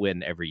Dodgers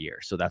win every year,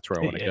 so that's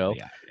where I want to go?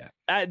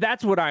 Yeah.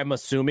 That's what I'm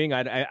assuming.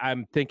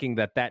 I'm thinking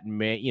that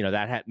may,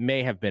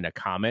 may have been a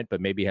comment,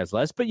 but maybe has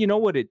less. But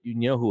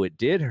who it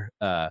did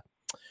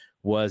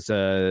was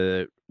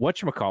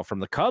whatchamacall from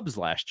the Cubs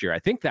last year. I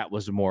think that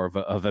was more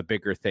of a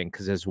bigger thing,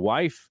 because his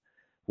wife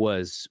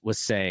was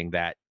saying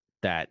that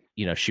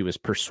she was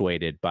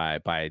persuaded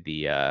by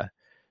the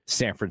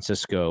San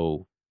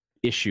Francisco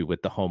issue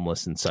with the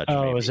homeless and such.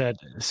 Oh, is that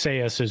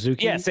Seiya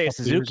Suzuki? Yeah, Seiya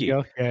Suzuki.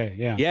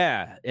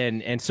 Yeah.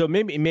 And so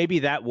maybe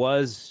that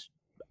was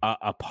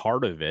a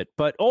part of it.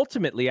 But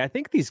ultimately, I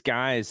think these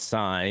guys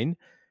sign,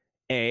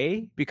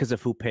 A, because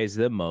of who pays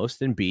them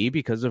most, and B,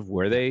 because of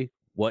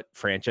what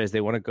franchise they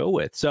want to go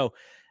with. So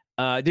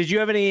did you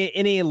have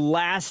any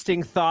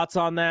lasting thoughts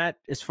on that,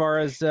 as far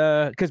as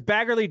because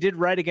Baggerly did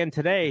write again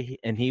today,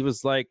 and he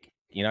was like,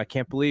 I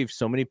can't believe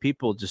so many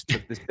people just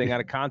took this thing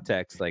out of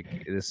context.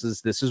 Like, this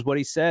is what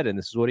he said, and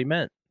this is what he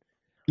meant.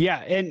 Yeah,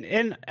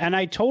 and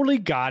I totally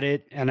got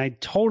it, and I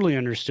totally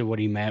understood what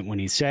he meant when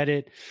he said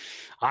it.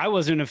 I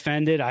wasn't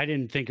offended. I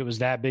didn't think it was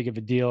that big of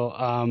a deal.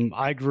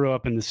 I grew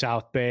up in the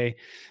South Bay,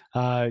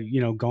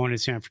 going to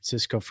San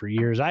Francisco for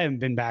years. I haven't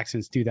been back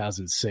since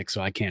 2006,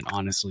 so I can't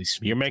honestly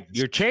speak.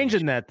 You're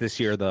changing that this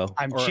year, though.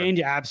 I'm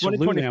changing,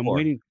 absolutely.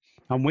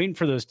 I'm waiting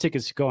for those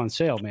tickets to go on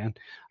sale, man.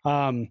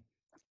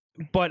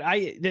 But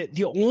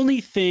the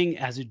only thing,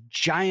 as a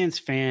Giants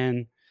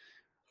fan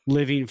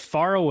living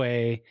far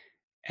away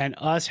and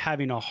us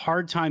having a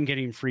hard time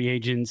getting free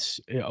agents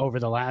over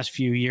the last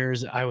few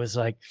years, I was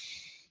like,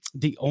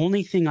 the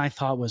only thing I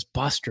thought was,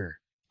 Buster,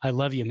 I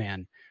love you,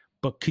 man,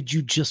 but could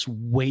you just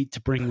wait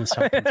to bring this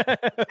up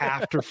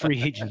after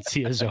free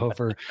agency is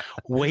over?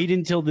 Wait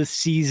until the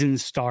season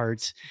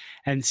starts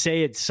and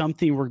say it's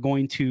something we're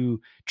going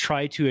to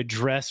try to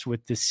address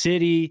with the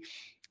city,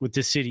 with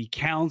the city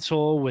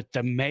council, with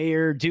the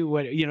mayor, do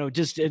what,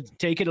 just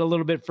take it a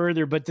little bit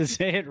further, but to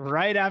say it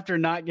right after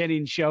not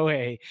getting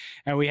Shohei,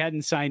 and we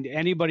hadn't signed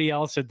anybody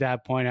else at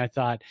that point, I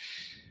thought,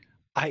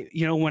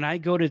 when I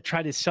go to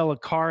try to sell a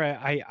car,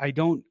 I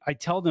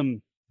tell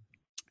them,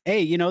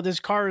 hey, this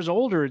car is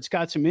older, it's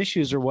got some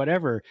issues or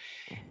whatever.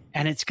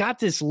 and it's got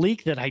this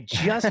leak that I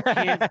just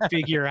can't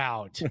figure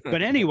out.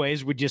 But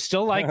anyways, would you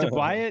still like to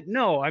buy it?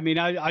 No. I mean,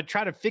 I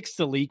try to fix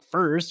the leak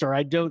first, or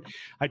I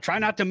try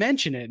not to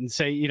mention it and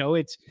say,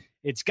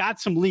 it's got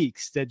some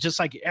leaks, that just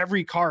like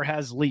every car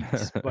has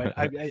leaks, but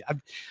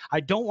I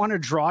don't want to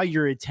draw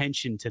your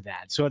attention to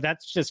that. So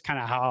that's just kind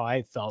of how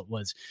I felt.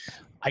 Was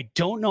I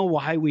don't know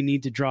why we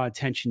need to draw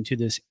attention to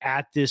this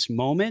at this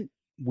moment.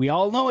 We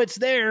all know it's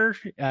there.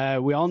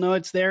 We all know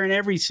it's there in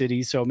every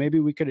city. So maybe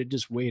we could have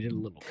just waited a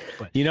little bit.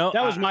 But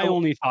that was my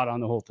only thought on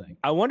the whole thing.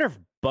 I wonder if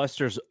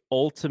Buster's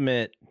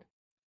ultimate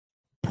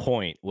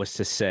point was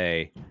to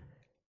say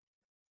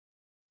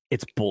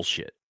it's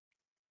bullshit.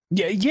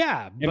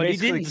 Yeah, but he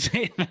didn't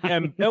say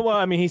that. Well,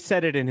 I mean, he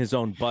said it in his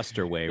own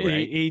Buster way,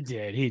 right? He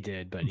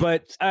did.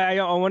 But I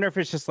wonder if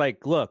it's just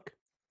like, look,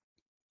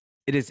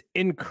 it is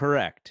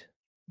incorrect.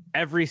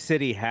 Every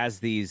city has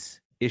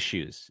these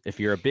issues. If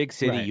you're a big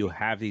city, you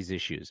have these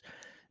issues.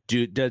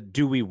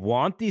 Do we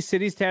want these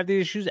cities to have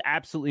these issues?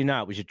 Absolutely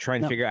not. We should try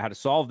and figure out how to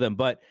solve them.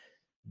 But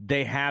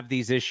they have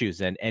these issues,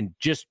 and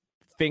just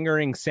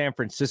fingering San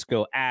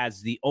Francisco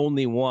as the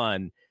only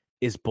one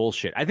is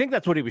bullshit. I think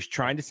that's what he was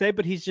trying to say,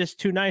 but he's just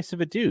too nice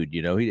of a dude.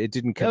 It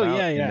didn't come out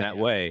in that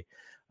way.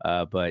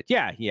 But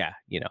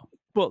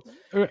well,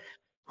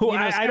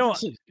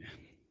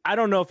 I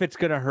don't know if it's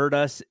going to hurt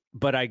us,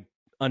 but I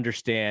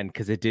understand,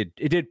 because it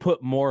did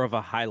put more of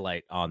a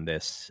highlight on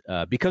this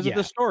because of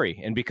the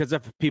story, and because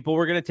of people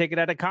were going to take it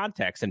out of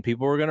context, and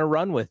people were going to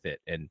run with it.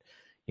 And,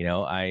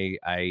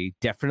 I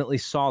definitely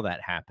saw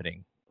that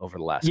happening over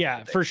the last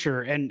for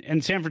sure.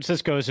 And San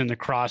Francisco is in the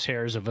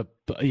crosshairs of a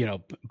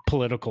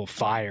political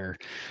fire.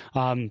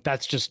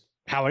 That's just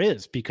how it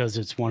is, because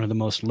it's one of the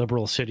most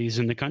liberal cities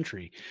in the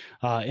country,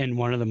 and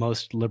one of the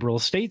most liberal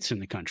states in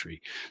the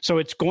country. So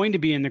it's going to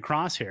be in the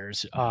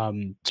crosshairs.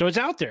 So it's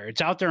out there.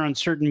 It's out there on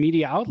certain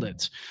media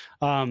outlets.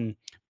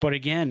 But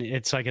again,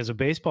 it's like, as a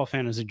baseball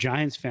fan, as a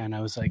Giants fan,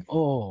 I was like,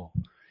 oh,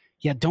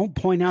 yeah, don't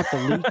point out the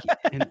leak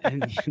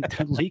and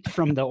the leak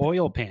from the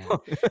oil pan.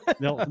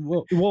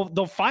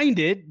 They'll find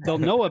it. They'll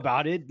know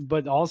about it.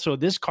 But also,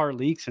 this car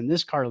leaks, and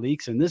this car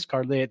leaks, and this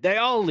car leaks. They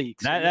all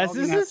leak. So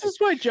this is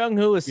why Jung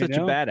is such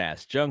a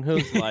badass. Jung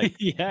Hoo's like,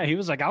 he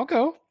was like, I'll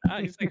go.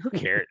 He's like, who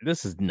cares?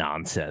 This is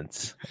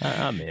nonsense.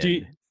 I'm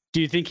in. Do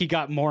you think he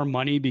got more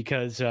money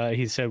because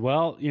he said,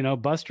 well,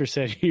 Buster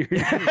said he's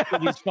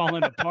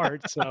falling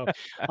apart, so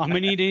I'm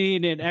going to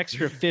need an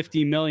extra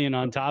 $50 million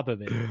on top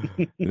of it?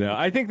 No,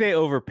 I think they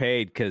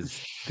overpaid,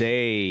 because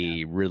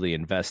they really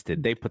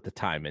invested. They put the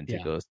time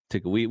into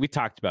we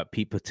talked about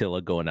Pete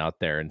Patilla going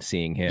out there and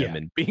seeing him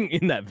and being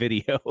in that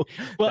video.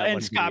 Well,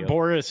 and Scott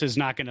Boras is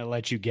not going to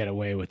let you get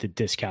away with a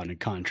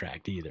discounted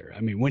contract either. I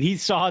mean, when he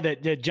saw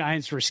that the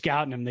Giants were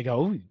scouting him, they go,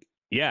 oh,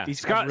 yeah,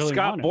 Scott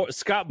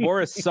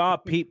Boras saw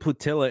Pete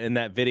Patilla in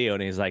that video,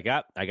 and he's like,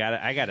 I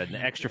got an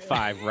extra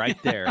 $5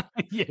 right there.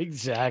 Yeah,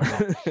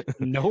 exactly.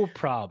 No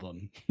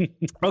problem.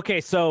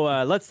 Okay, so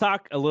let's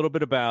talk a little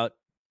bit about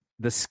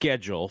the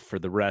schedule for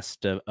the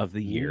rest of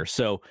the year.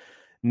 So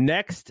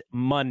next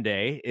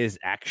Monday is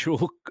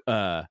actual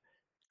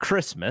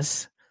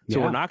Christmas, so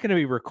we're not going to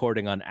be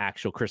recording on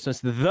actual Christmas,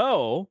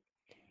 though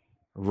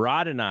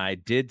Rod and I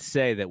did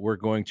say that we're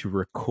going to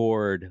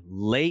record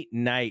late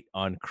night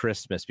on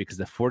Christmas, because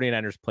the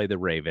 49ers play the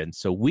Ravens.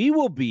 So we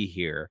will be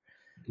here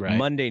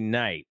Monday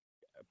night,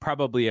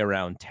 probably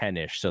around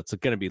 10-ish. So it's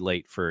going to be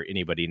late for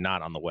anybody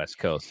not on the West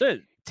Coast.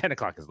 10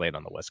 o'clock is late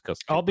on the West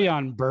Coast. I'll be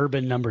on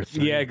bourbon number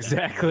 3. Yeah,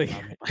 exactly.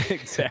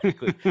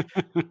 Exactly.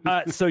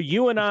 So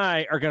you and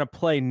I are going to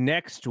play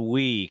next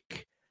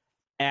week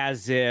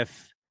as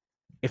if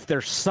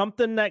there's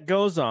something that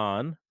goes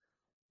on,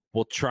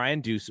 we'll try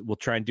and do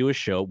a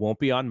show. It won't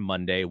be on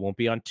Monday. It won't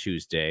be on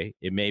Tuesday.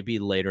 It may be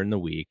later in the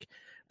week.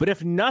 But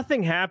if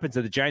nothing happens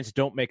and the Giants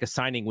don't make a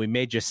signing, we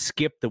may just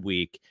skip the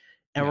week,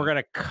 and we're going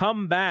to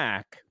come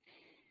back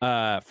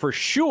for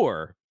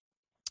sure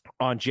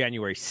on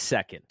January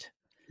 2nd.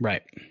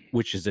 Right.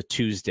 Which is a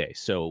Tuesday.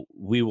 So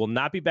we will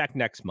not be back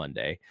next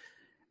Monday.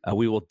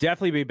 We will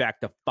definitely be back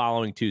the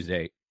following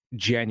Tuesday,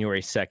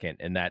 January 2nd.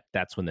 And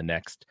that's when the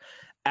next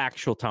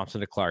actual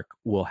Thompson to Clark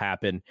will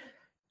happen.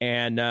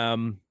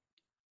 And,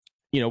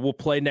 we'll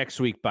play next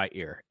week by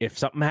ear. If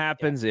something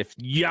happens, if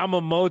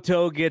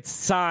Yamamoto gets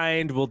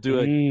signed, we'll do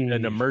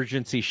an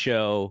emergency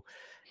show,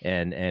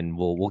 and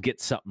we'll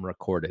get something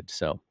recorded.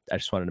 So I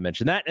just wanted to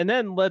mention that. And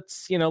then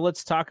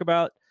let's talk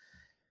about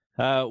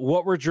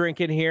what we're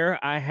drinking here.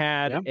 I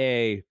had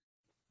a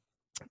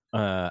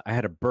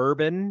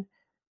bourbon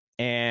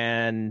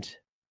and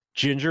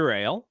ginger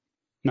ale.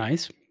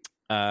 Nice.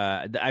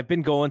 I've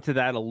been going to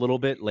that a little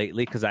bit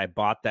lately, because I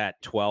bought that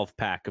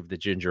 12-pack of the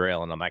ginger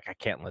ale, and I'm like, I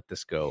can't let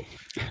this go.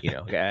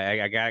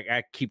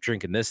 I keep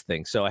drinking this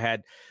thing. So I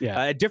had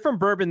a different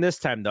bourbon this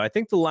time, though. I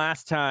think the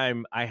last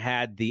time I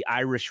had the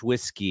Irish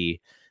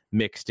whiskey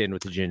mixed in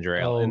with the ginger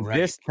ale,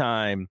 this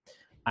time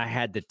I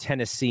had the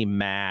Tennessee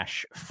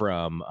mash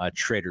from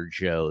Trader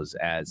Joe's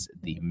as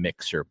the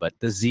mixer. But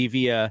the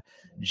Zevia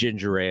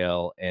ginger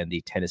ale and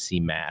the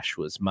Tennessee mash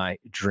was my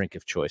drink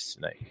of choice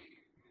tonight.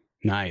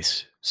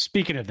 Nice.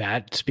 Speaking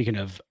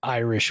of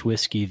Irish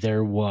whiskey,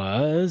 there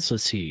was,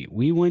 let's see,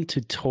 we went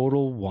to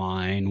Total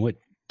Wine. What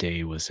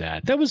day was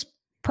that? That was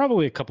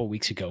probably a couple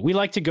weeks ago. We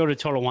like to go to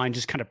Total Wine,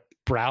 just kind of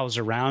browse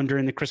around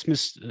during the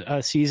Christmas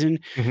season,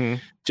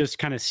 just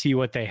kind of see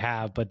what they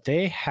have. But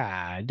they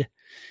had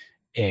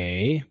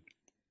it's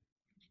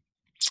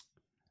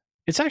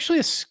actually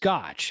a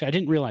Scotch. I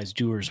didn't realize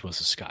Dewar's was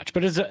a Scotch,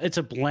 but it's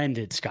a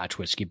blended Scotch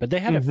whiskey. But they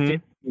had a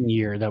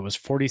 15-year that was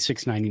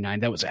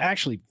 $46.99. That was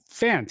actually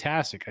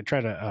fantastic. I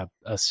tried a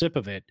sip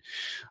of it.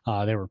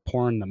 They were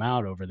pouring them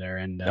out over there,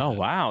 and oh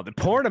wow, they're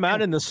pouring them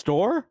out in the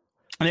store.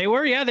 They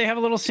were, yeah. They have a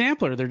little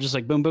sampler. They're just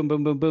like boom, boom,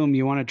 boom, boom, boom.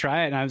 You want to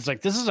try it? And I was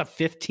like, this is a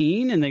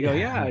 15, and they go,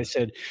 yeah. I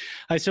said,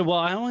 well,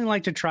 I only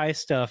like to try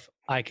stuff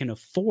I can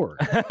afford.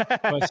 So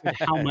I said,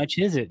 how much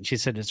is it? And she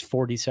said, it's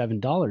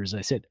 $47.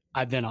 I said,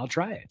 then I'll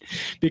try it,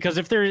 because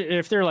if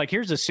they're like,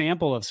 here's a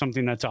sample of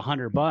something that's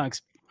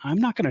 $100, I'm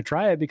not going to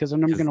try it because I'm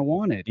never going to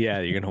want it.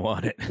 Yeah, you're going to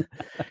want it.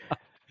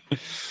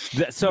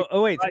 So,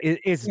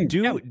 is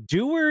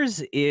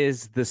Dewar's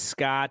is the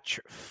Scotch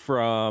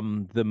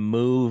from the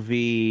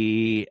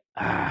movie?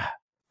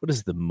 What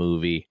is the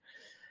movie?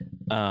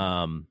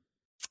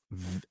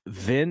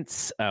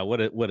 Vince.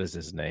 What is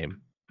his name?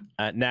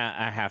 Now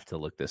I have to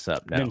look this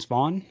up. Now. Vince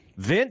Vaughn.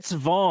 Vince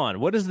Vaughn.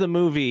 What is the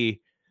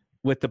movie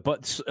with the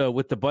bunch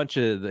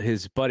of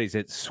his buddies?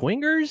 It's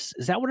Swingers.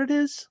 Is that what it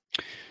is?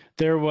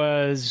 There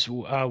was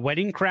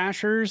Wedding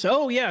Crashers.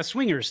 Oh yeah,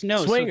 Swingers.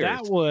 No, Swingers.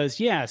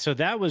 So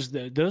that was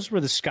those were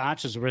the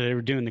Scotches where they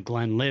were doing the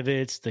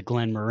Glenlivets, the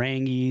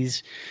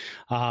Glenmorangies,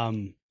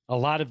 a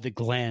lot of the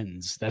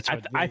Glens. That's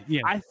what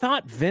I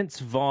thought Vince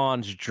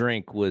Vaughn's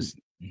drink was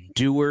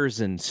Dewar's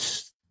and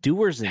something.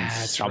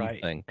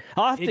 Right.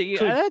 I'll have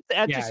to.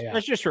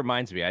 That just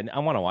reminds me. I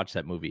want to watch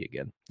that movie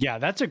again. Yeah,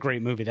 that's a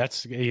great movie.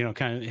 That's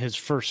kind of his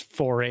first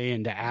foray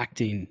into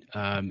acting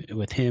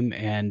with him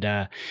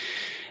and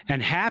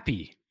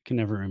Happy. Can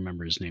never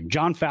remember his name.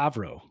 Jon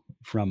Favreau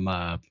from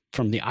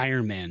the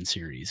Iron Man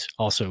series,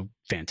 also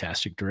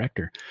fantastic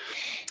director.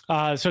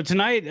 So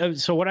tonight,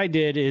 so what I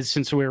did is,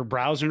 since we were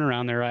browsing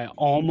around there, I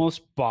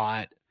almost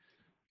bought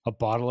a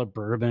bottle of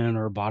bourbon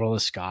or a bottle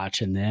of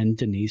scotch. And then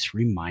Denise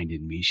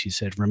reminded me, she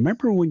said,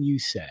 remember when you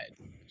said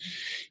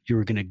you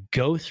were going to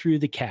go through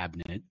the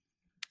cabinet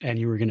and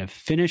you were going to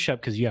finish up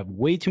because you have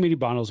way too many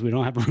bottles. We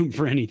don't have room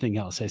for anything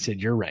else. I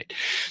said, you're right.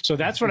 So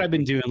that's what I've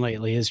been doing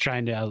lately, is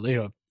trying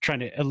to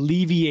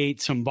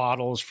alleviate some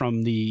bottles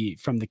from the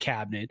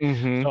cabinet.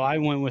 So I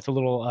went with a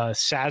little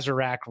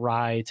Sazerac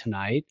rye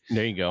tonight.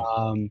 There you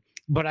go.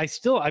 But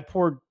I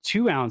poured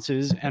 2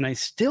 ounces and I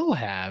still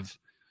have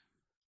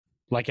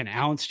like an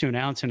ounce to an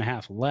ounce and a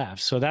half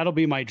left. So that'll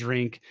be my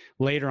drink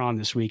later on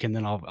this week. And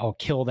then I'll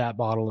kill that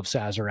bottle of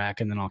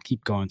Sazerac and then I'll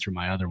keep going through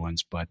my other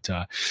ones. But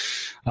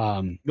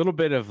little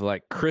bit of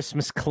like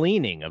Christmas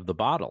cleaning of the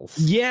bottles.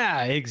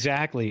 Yeah,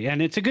 exactly.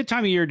 And it's a good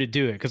time of year to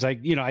do it, because I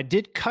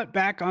did cut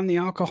back on the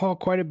alcohol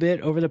quite a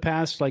bit over the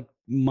past like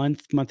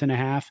month and a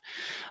half.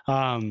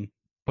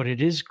 But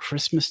it is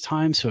Christmas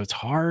time, so it's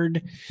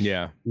hard.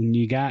 Yeah. When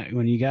you got,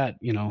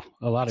 a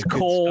lot of good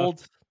cold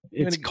stuff.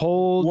 It's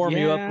cold. Warm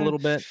you up a little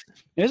bit.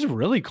 It's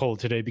really cold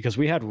today because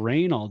we had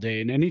rain all day.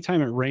 And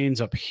anytime it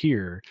rains up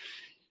here,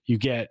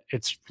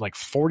 it's like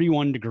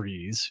 41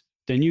 degrees.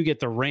 Then you get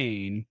the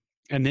rain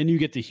and then you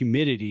get the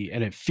humidity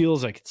and it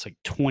feels like it's like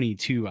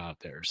 22 out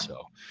there.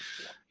 So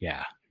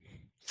yeah,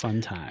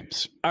 fun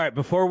times. All right.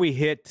 Before we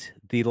hit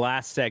the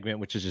last segment,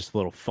 which is just a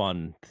little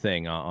fun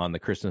thing on the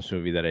Christmas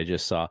movie that I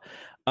just saw,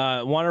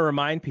 want to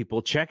remind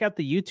people, check out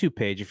the YouTube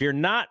page. If you're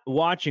not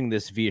watching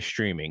this via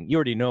streaming, you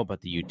already know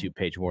about the YouTube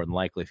page more than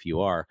likely if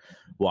you are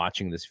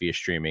watching this via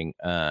streaming.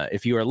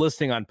 If you are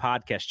listening on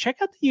podcast,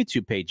 check out the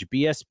YouTube page,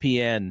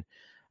 BSPN.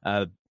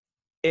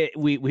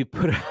 We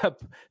put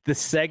up the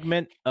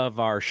segment of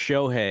our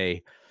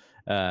Shohei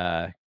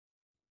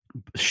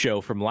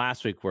show from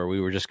last week where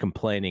we were just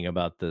complaining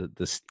about the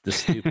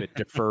stupid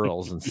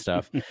deferrals and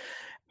stuff.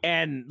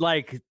 And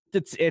like,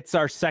 it's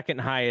our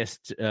second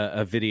highest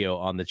video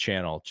on the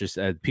channel. Just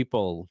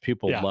people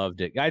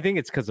loved it. I think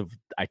it's because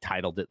I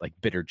titled it like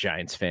 "Bitter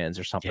Giants Fans"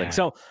 or something. Yeah.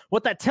 So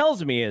what that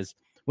tells me is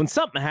when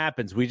something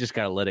happens, we just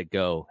got to let it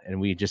go, and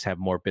we just have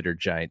more Bitter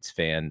Giants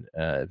fan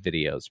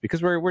videos,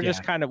 because we're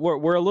just kind of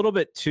we're a little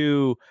bit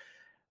too,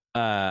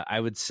 I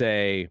would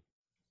say,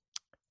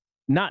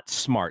 not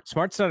smart.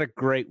 Smart's not a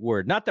great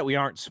word. Not that we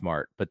aren't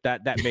smart, but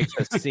that makes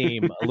us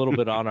seem a little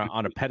bit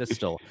on a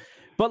pedestal.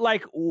 But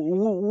like,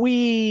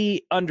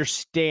 we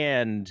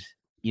understand,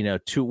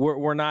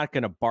 we're not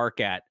going to bark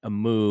at a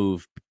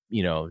move,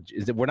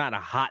 we're not a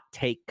hot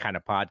take kind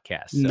of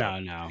podcast. So.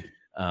 No.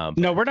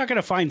 No, we're not going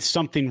to find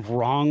something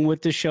wrong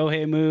with the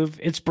Shohei move.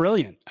 It's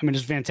brilliant. I mean,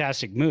 it's a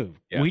fantastic move.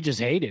 Yeah. We just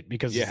hate it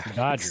because it's the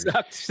Dodgers.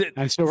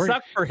 It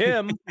sucked for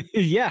him.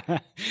 Yeah,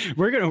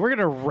 we're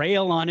gonna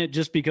rail on it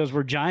just because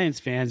we're Giants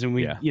fans, and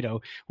we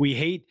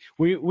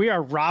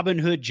are Robin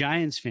Hood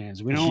Giants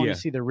fans. We don't want to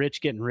see the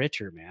rich getting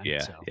richer, man.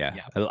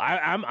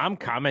 I'm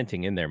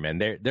commenting in there, man.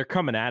 They're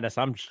coming at us.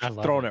 I'm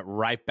throwing it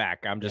right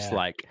back. I'm just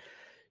like,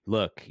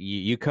 look,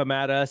 you come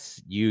at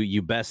us,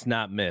 you best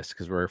not miss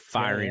because we're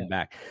firing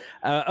back.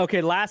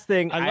 Okay, last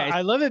thing.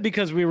 I love it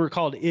because we were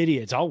called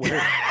idiots. I'll wear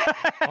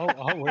that.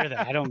 I'll wear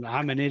that.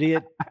 I'm an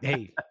idiot.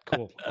 Hey,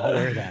 cool. I'll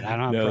wear that. I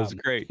don't have a problem. It was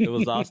great. It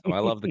was awesome. I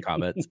love the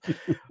comments.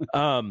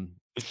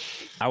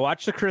 I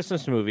watched the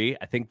Christmas movie.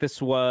 I think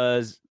this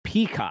was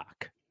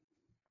Peacock.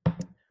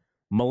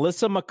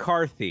 Melissa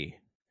McCarthy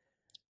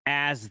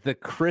as the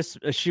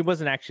she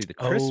wasn't actually the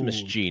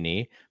Christmas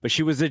genie, but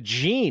she was a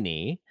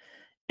genie,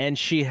 and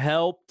she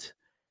helped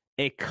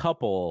a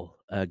couple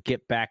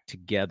get back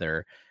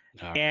together.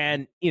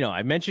 And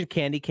I mentioned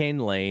Candy Cane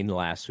Lane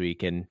last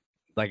week, and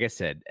like I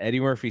said, Eddie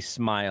Murphy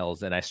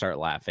smiles and I start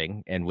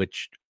laughing, and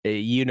which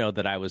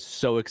that I was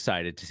so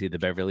excited to see the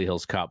Beverly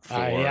Hills Cop 4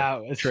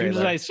 as trailer.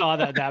 soon as I saw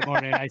that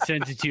morning, I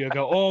sent it to you. I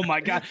go, oh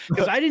my God,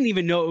 because I didn't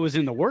even know it was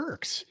in the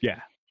works.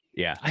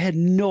 Yeah, I had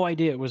no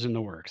idea it was in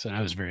the works, and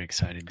I was very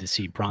excited to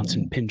see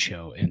Bronson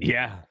Pinchot in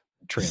the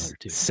trailer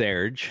too.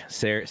 Serge is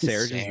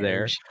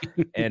there,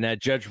 and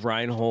Judge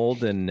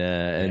Reinhold and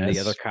the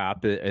other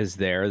cop is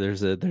there.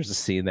 There's a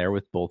scene there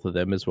with both of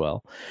them as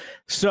well.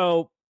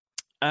 So,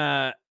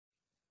 Candy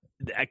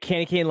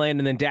Cane Lane,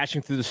 and then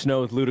Dashing Through the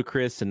Snow with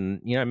Ludacris, and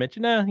I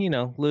mentioned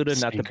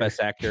Luda, not the best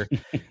actor,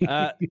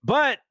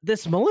 but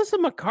this Melissa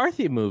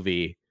McCarthy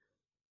movie,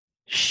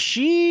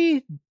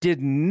 she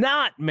did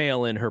not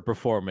mail in her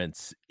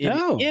performance in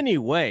any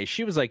way.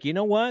 She was like, you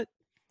know what?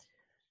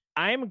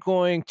 I'm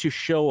going to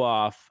show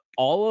off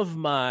all of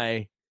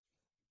my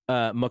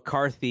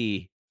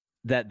McCarthy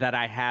that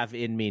I have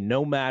in me,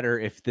 no matter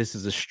if this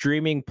is a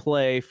streaming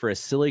play for a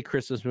silly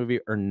Christmas movie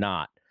or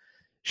not.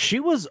 She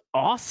was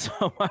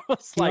awesome. I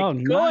was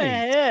like, go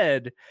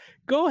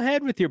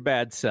ahead with your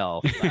bad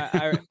self.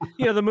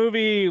 The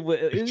movie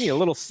is a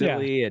little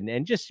silly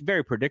and just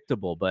very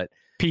predictable, but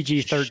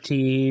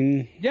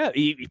PG-13. Yeah,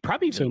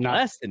 probably even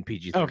less than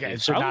PG-13. Okay,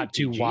 so probably not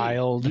too PG.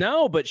 wild.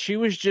 No, but she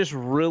was just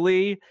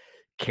really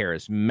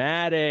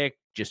charismatic,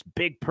 just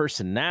big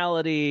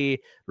personality,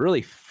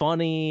 really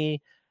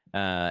funny,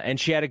 and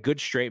she had a good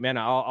straight man.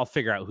 I'll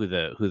figure out who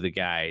the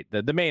guy,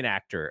 the main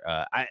actor.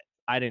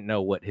 I didn't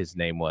know what his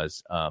name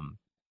was,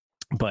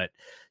 but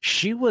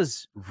she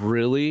was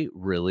really,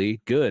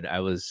 really good.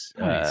 I was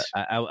nice.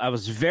 I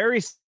was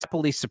very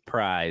happily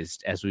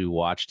surprised as we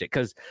watched it,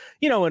 because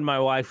when my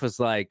wife was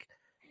like,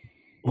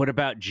 what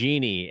about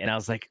Genie? And I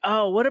was like,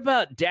 oh, what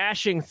about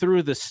Dashing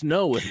Through the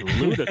Snow with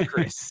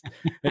Ludacris?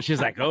 And she's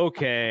like,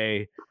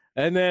 okay.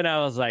 And then I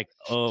was like,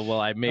 oh,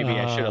 well, I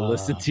should have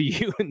listened to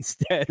you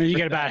instead. You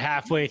get about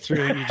halfway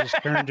through and you just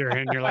turn to her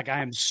and you're like, I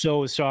am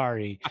so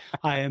sorry.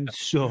 I am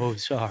so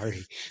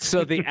sorry.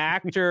 So the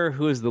actor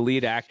who is the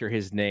lead actor,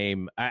 his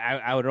name,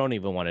 I don't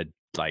even want to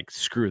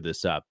screw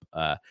this up.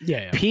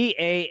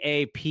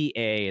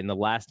 P-A-A-P-A, and the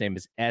last name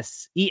is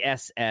Essiedu.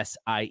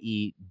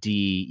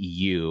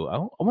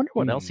 I wonder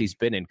what else he's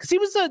been in, because he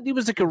was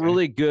like a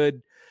really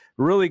good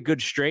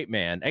straight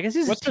man. I guess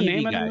he's what's a TV the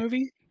name guy. of the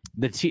movie?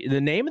 The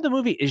name of the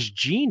movie is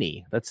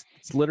Genie. That's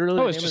literally.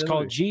 Oh, it's just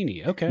called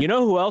Genie. Okay. You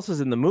know who else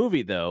is in the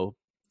movie though?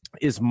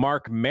 Is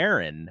Mark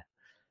Maron,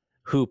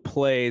 who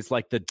plays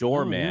the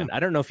doorman. I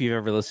don't know if you've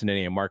ever listened to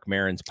any of Mark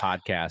Maron's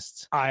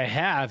podcasts. I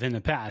have in the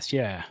past.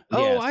 Yeah.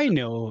 Yes. I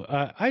know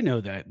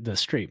that the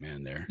straight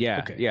man there. Yeah.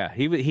 Okay. Yeah.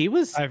 He was. He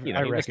was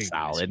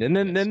solid. And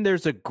then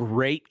there's a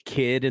great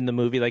kid in the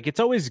movie.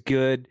 It's always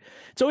good.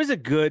 It's always a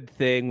good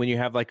thing when you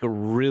have a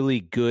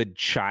really good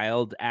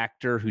child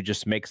actor who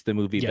just makes the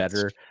movie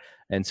better.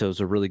 And so it's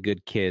a really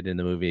good kid in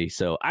the movie.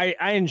 So I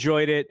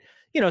enjoyed it.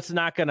 It's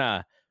not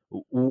gonna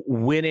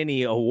win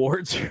any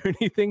awards or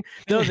anything.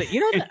 No,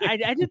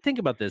 I did think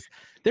about this.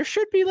 There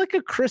should be a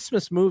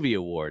Christmas movie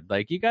award.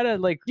 You gotta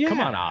come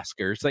on,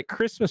 Oscars,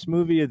 Christmas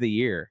movie of the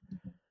year.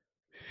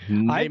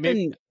 Go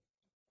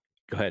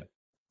ahead.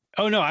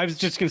 Oh no, I was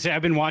just gonna say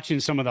I've been watching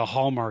some of the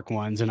Hallmark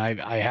ones, and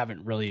I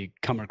haven't really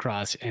come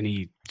across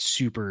any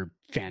super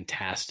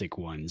fantastic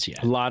ones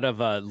yet. A lot of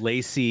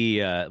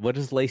Lacey. What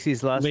is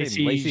Lacey's last name?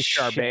 Lacey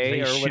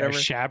Charbet or whatever.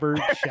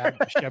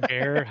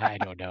 Chabert. I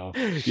don't know.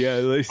 Yeah,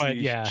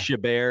 Lacey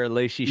Chabert,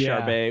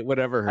 Charbet,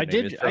 whatever her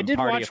name is. I did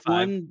watch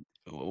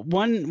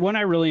one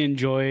I really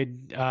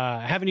enjoyed.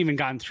 I haven't even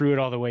gotten through it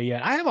all the way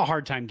yet. I have a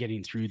hard time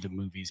getting through the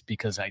movies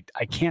because I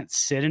can't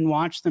sit and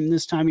watch them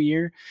this time of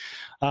year.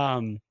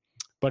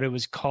 But it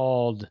was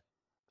called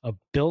A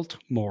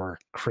Biltmore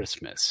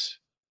Christmas.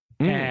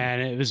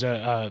 And it was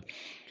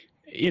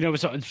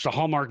it's a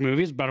Hallmark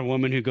movie. It's about a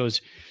woman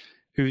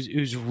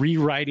who's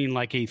rewriting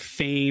a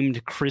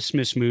famed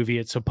Christmas movie.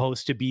 It's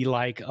supposed to be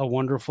A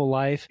Wonderful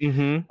Life.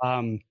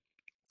 Mm-hmm.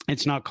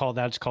 It's not called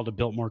that. It's called A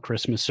Biltmore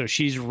Christmas. So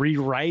she's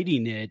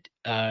rewriting it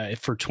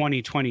for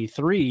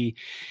 2023,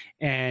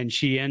 and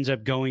she ends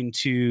up going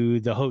to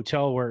the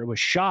hotel where it was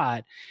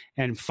shot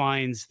and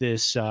finds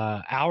this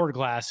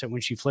hourglass. And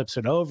when she flips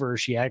it over,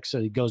 she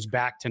actually goes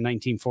back to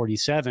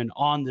 1947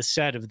 on the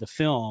set of the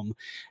film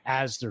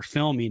as they're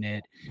filming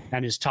it,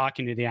 and is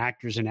talking to the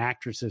actors and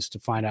actresses to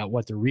find out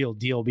what the real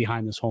deal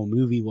behind this whole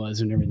movie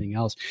was and everything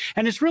else.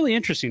 And it's really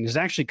interesting. It's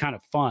actually kind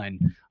of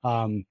fun.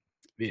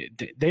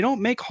 they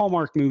don't make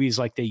Hallmark movies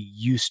like they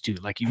used to.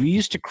 Like, we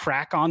used to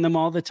crack on them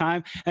all the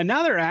time, and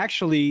now they're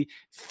actually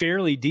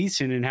fairly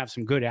decent and have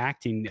some good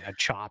acting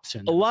chops.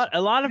 And a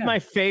lot of my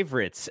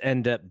favorites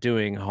end up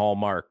doing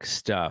Hallmark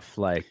stuff,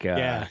 like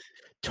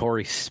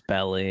Tori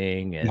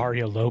Spelling and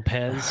Mario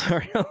Lopez,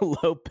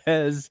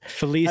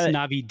 Feliz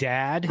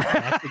Navidad.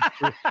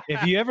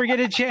 If you ever get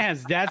a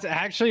chance, that's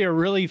actually a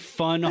really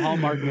fun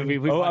Hallmark movie.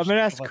 I'm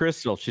gonna ask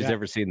Crystal if she's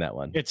ever seen that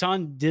one. It's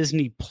on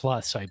Disney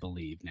Plus, I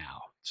believe,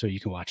 now, so you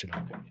can watch it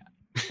on there.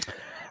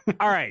 Yeah.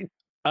 All right,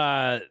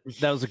 that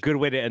was a good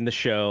way to end the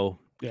show.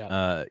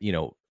 Yeah.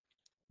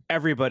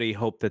 Everybody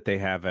hope that they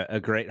have a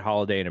great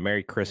holiday and a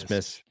Merry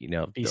Christmas.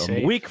 Yes.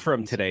 A week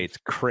from today, it's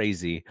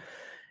crazy.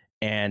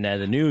 And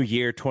the new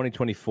year,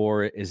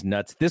 2024, is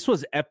nuts. This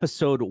was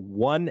episode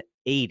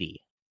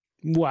 180.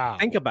 Wow.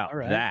 Think about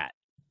that.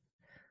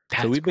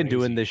 So we've been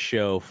doing this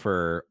show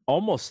for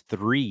almost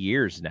 3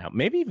 years now,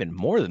 maybe even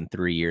more than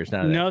 3 years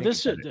now. No,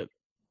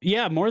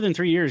 more than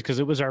 3 years, because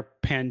it was our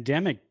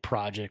pandemic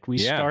project. We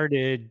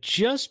started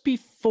just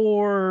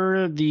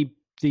before the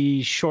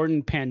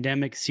shortened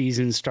pandemic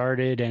season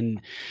started,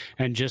 and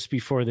just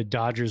before the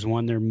Dodgers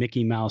won their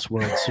Mickey Mouse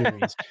World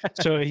Series.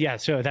 So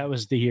that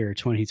was the year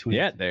 2020.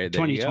 Yeah, there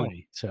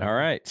 2020. So all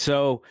right.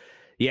 So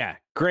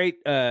great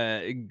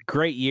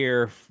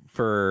year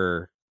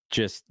for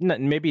just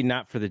maybe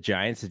not for the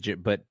Giants,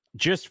 but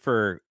just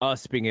for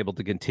us being able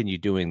to continue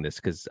doing this,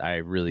 because I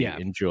really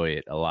enjoy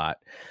it a lot.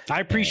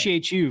 I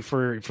appreciate you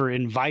for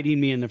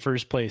inviting me in the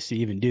first place to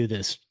even do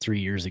this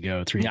 3 years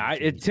ago.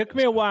 It took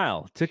me a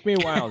while. It took me a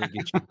while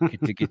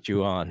to get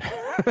you on.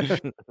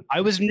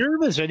 I was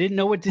nervous. I didn't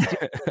know what to do,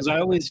 because I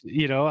always,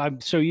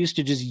 I'm so used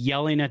to just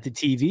yelling at the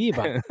TV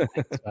about it.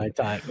 So I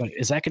thought,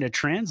 is that going to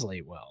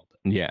translate well?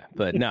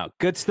 But no,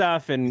 good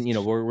stuff. And,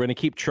 we're going to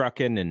keep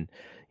trucking, and,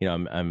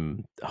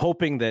 I'm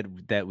hoping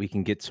that we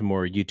can get some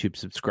more YouTube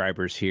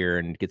subscribers here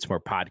and get some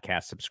more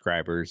podcast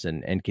subscribers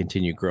and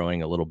continue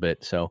growing a little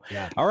bit. So,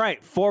 all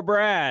right, for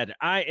Brad,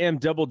 I am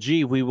Double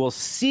G. We will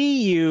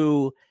see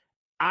you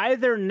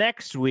either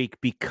next week,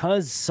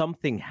 because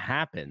something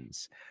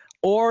happens,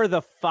 or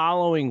the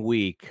following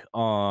week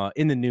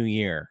in the new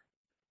year.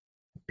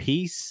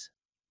 Peace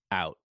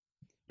out.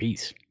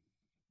 Peace.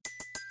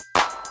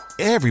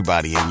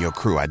 Everybody in your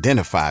crew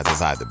identifies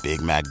as either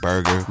Big Mac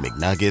Burger,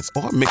 McNuggets,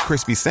 or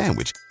McCrispy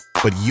Sandwich.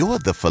 But you're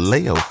the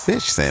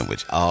Filet-O-Fish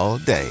Sandwich all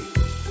day.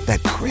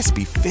 That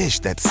crispy fish,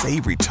 that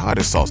savory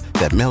tartar sauce,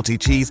 that melty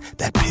cheese,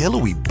 that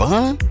pillowy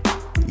bun.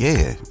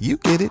 Yeah, you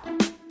get it.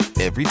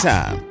 Every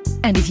time.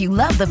 And if you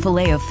love the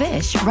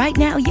Filet-O-Fish, right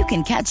now you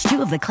can catch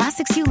two of the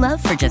classics you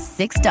love for just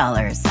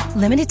 $6.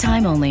 Limited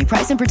time only.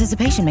 Price and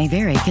participation may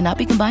vary. Cannot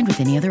be combined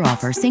with any other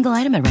offer. Single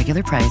item at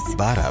regular price.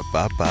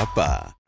 Ba-da-ba-ba-ba.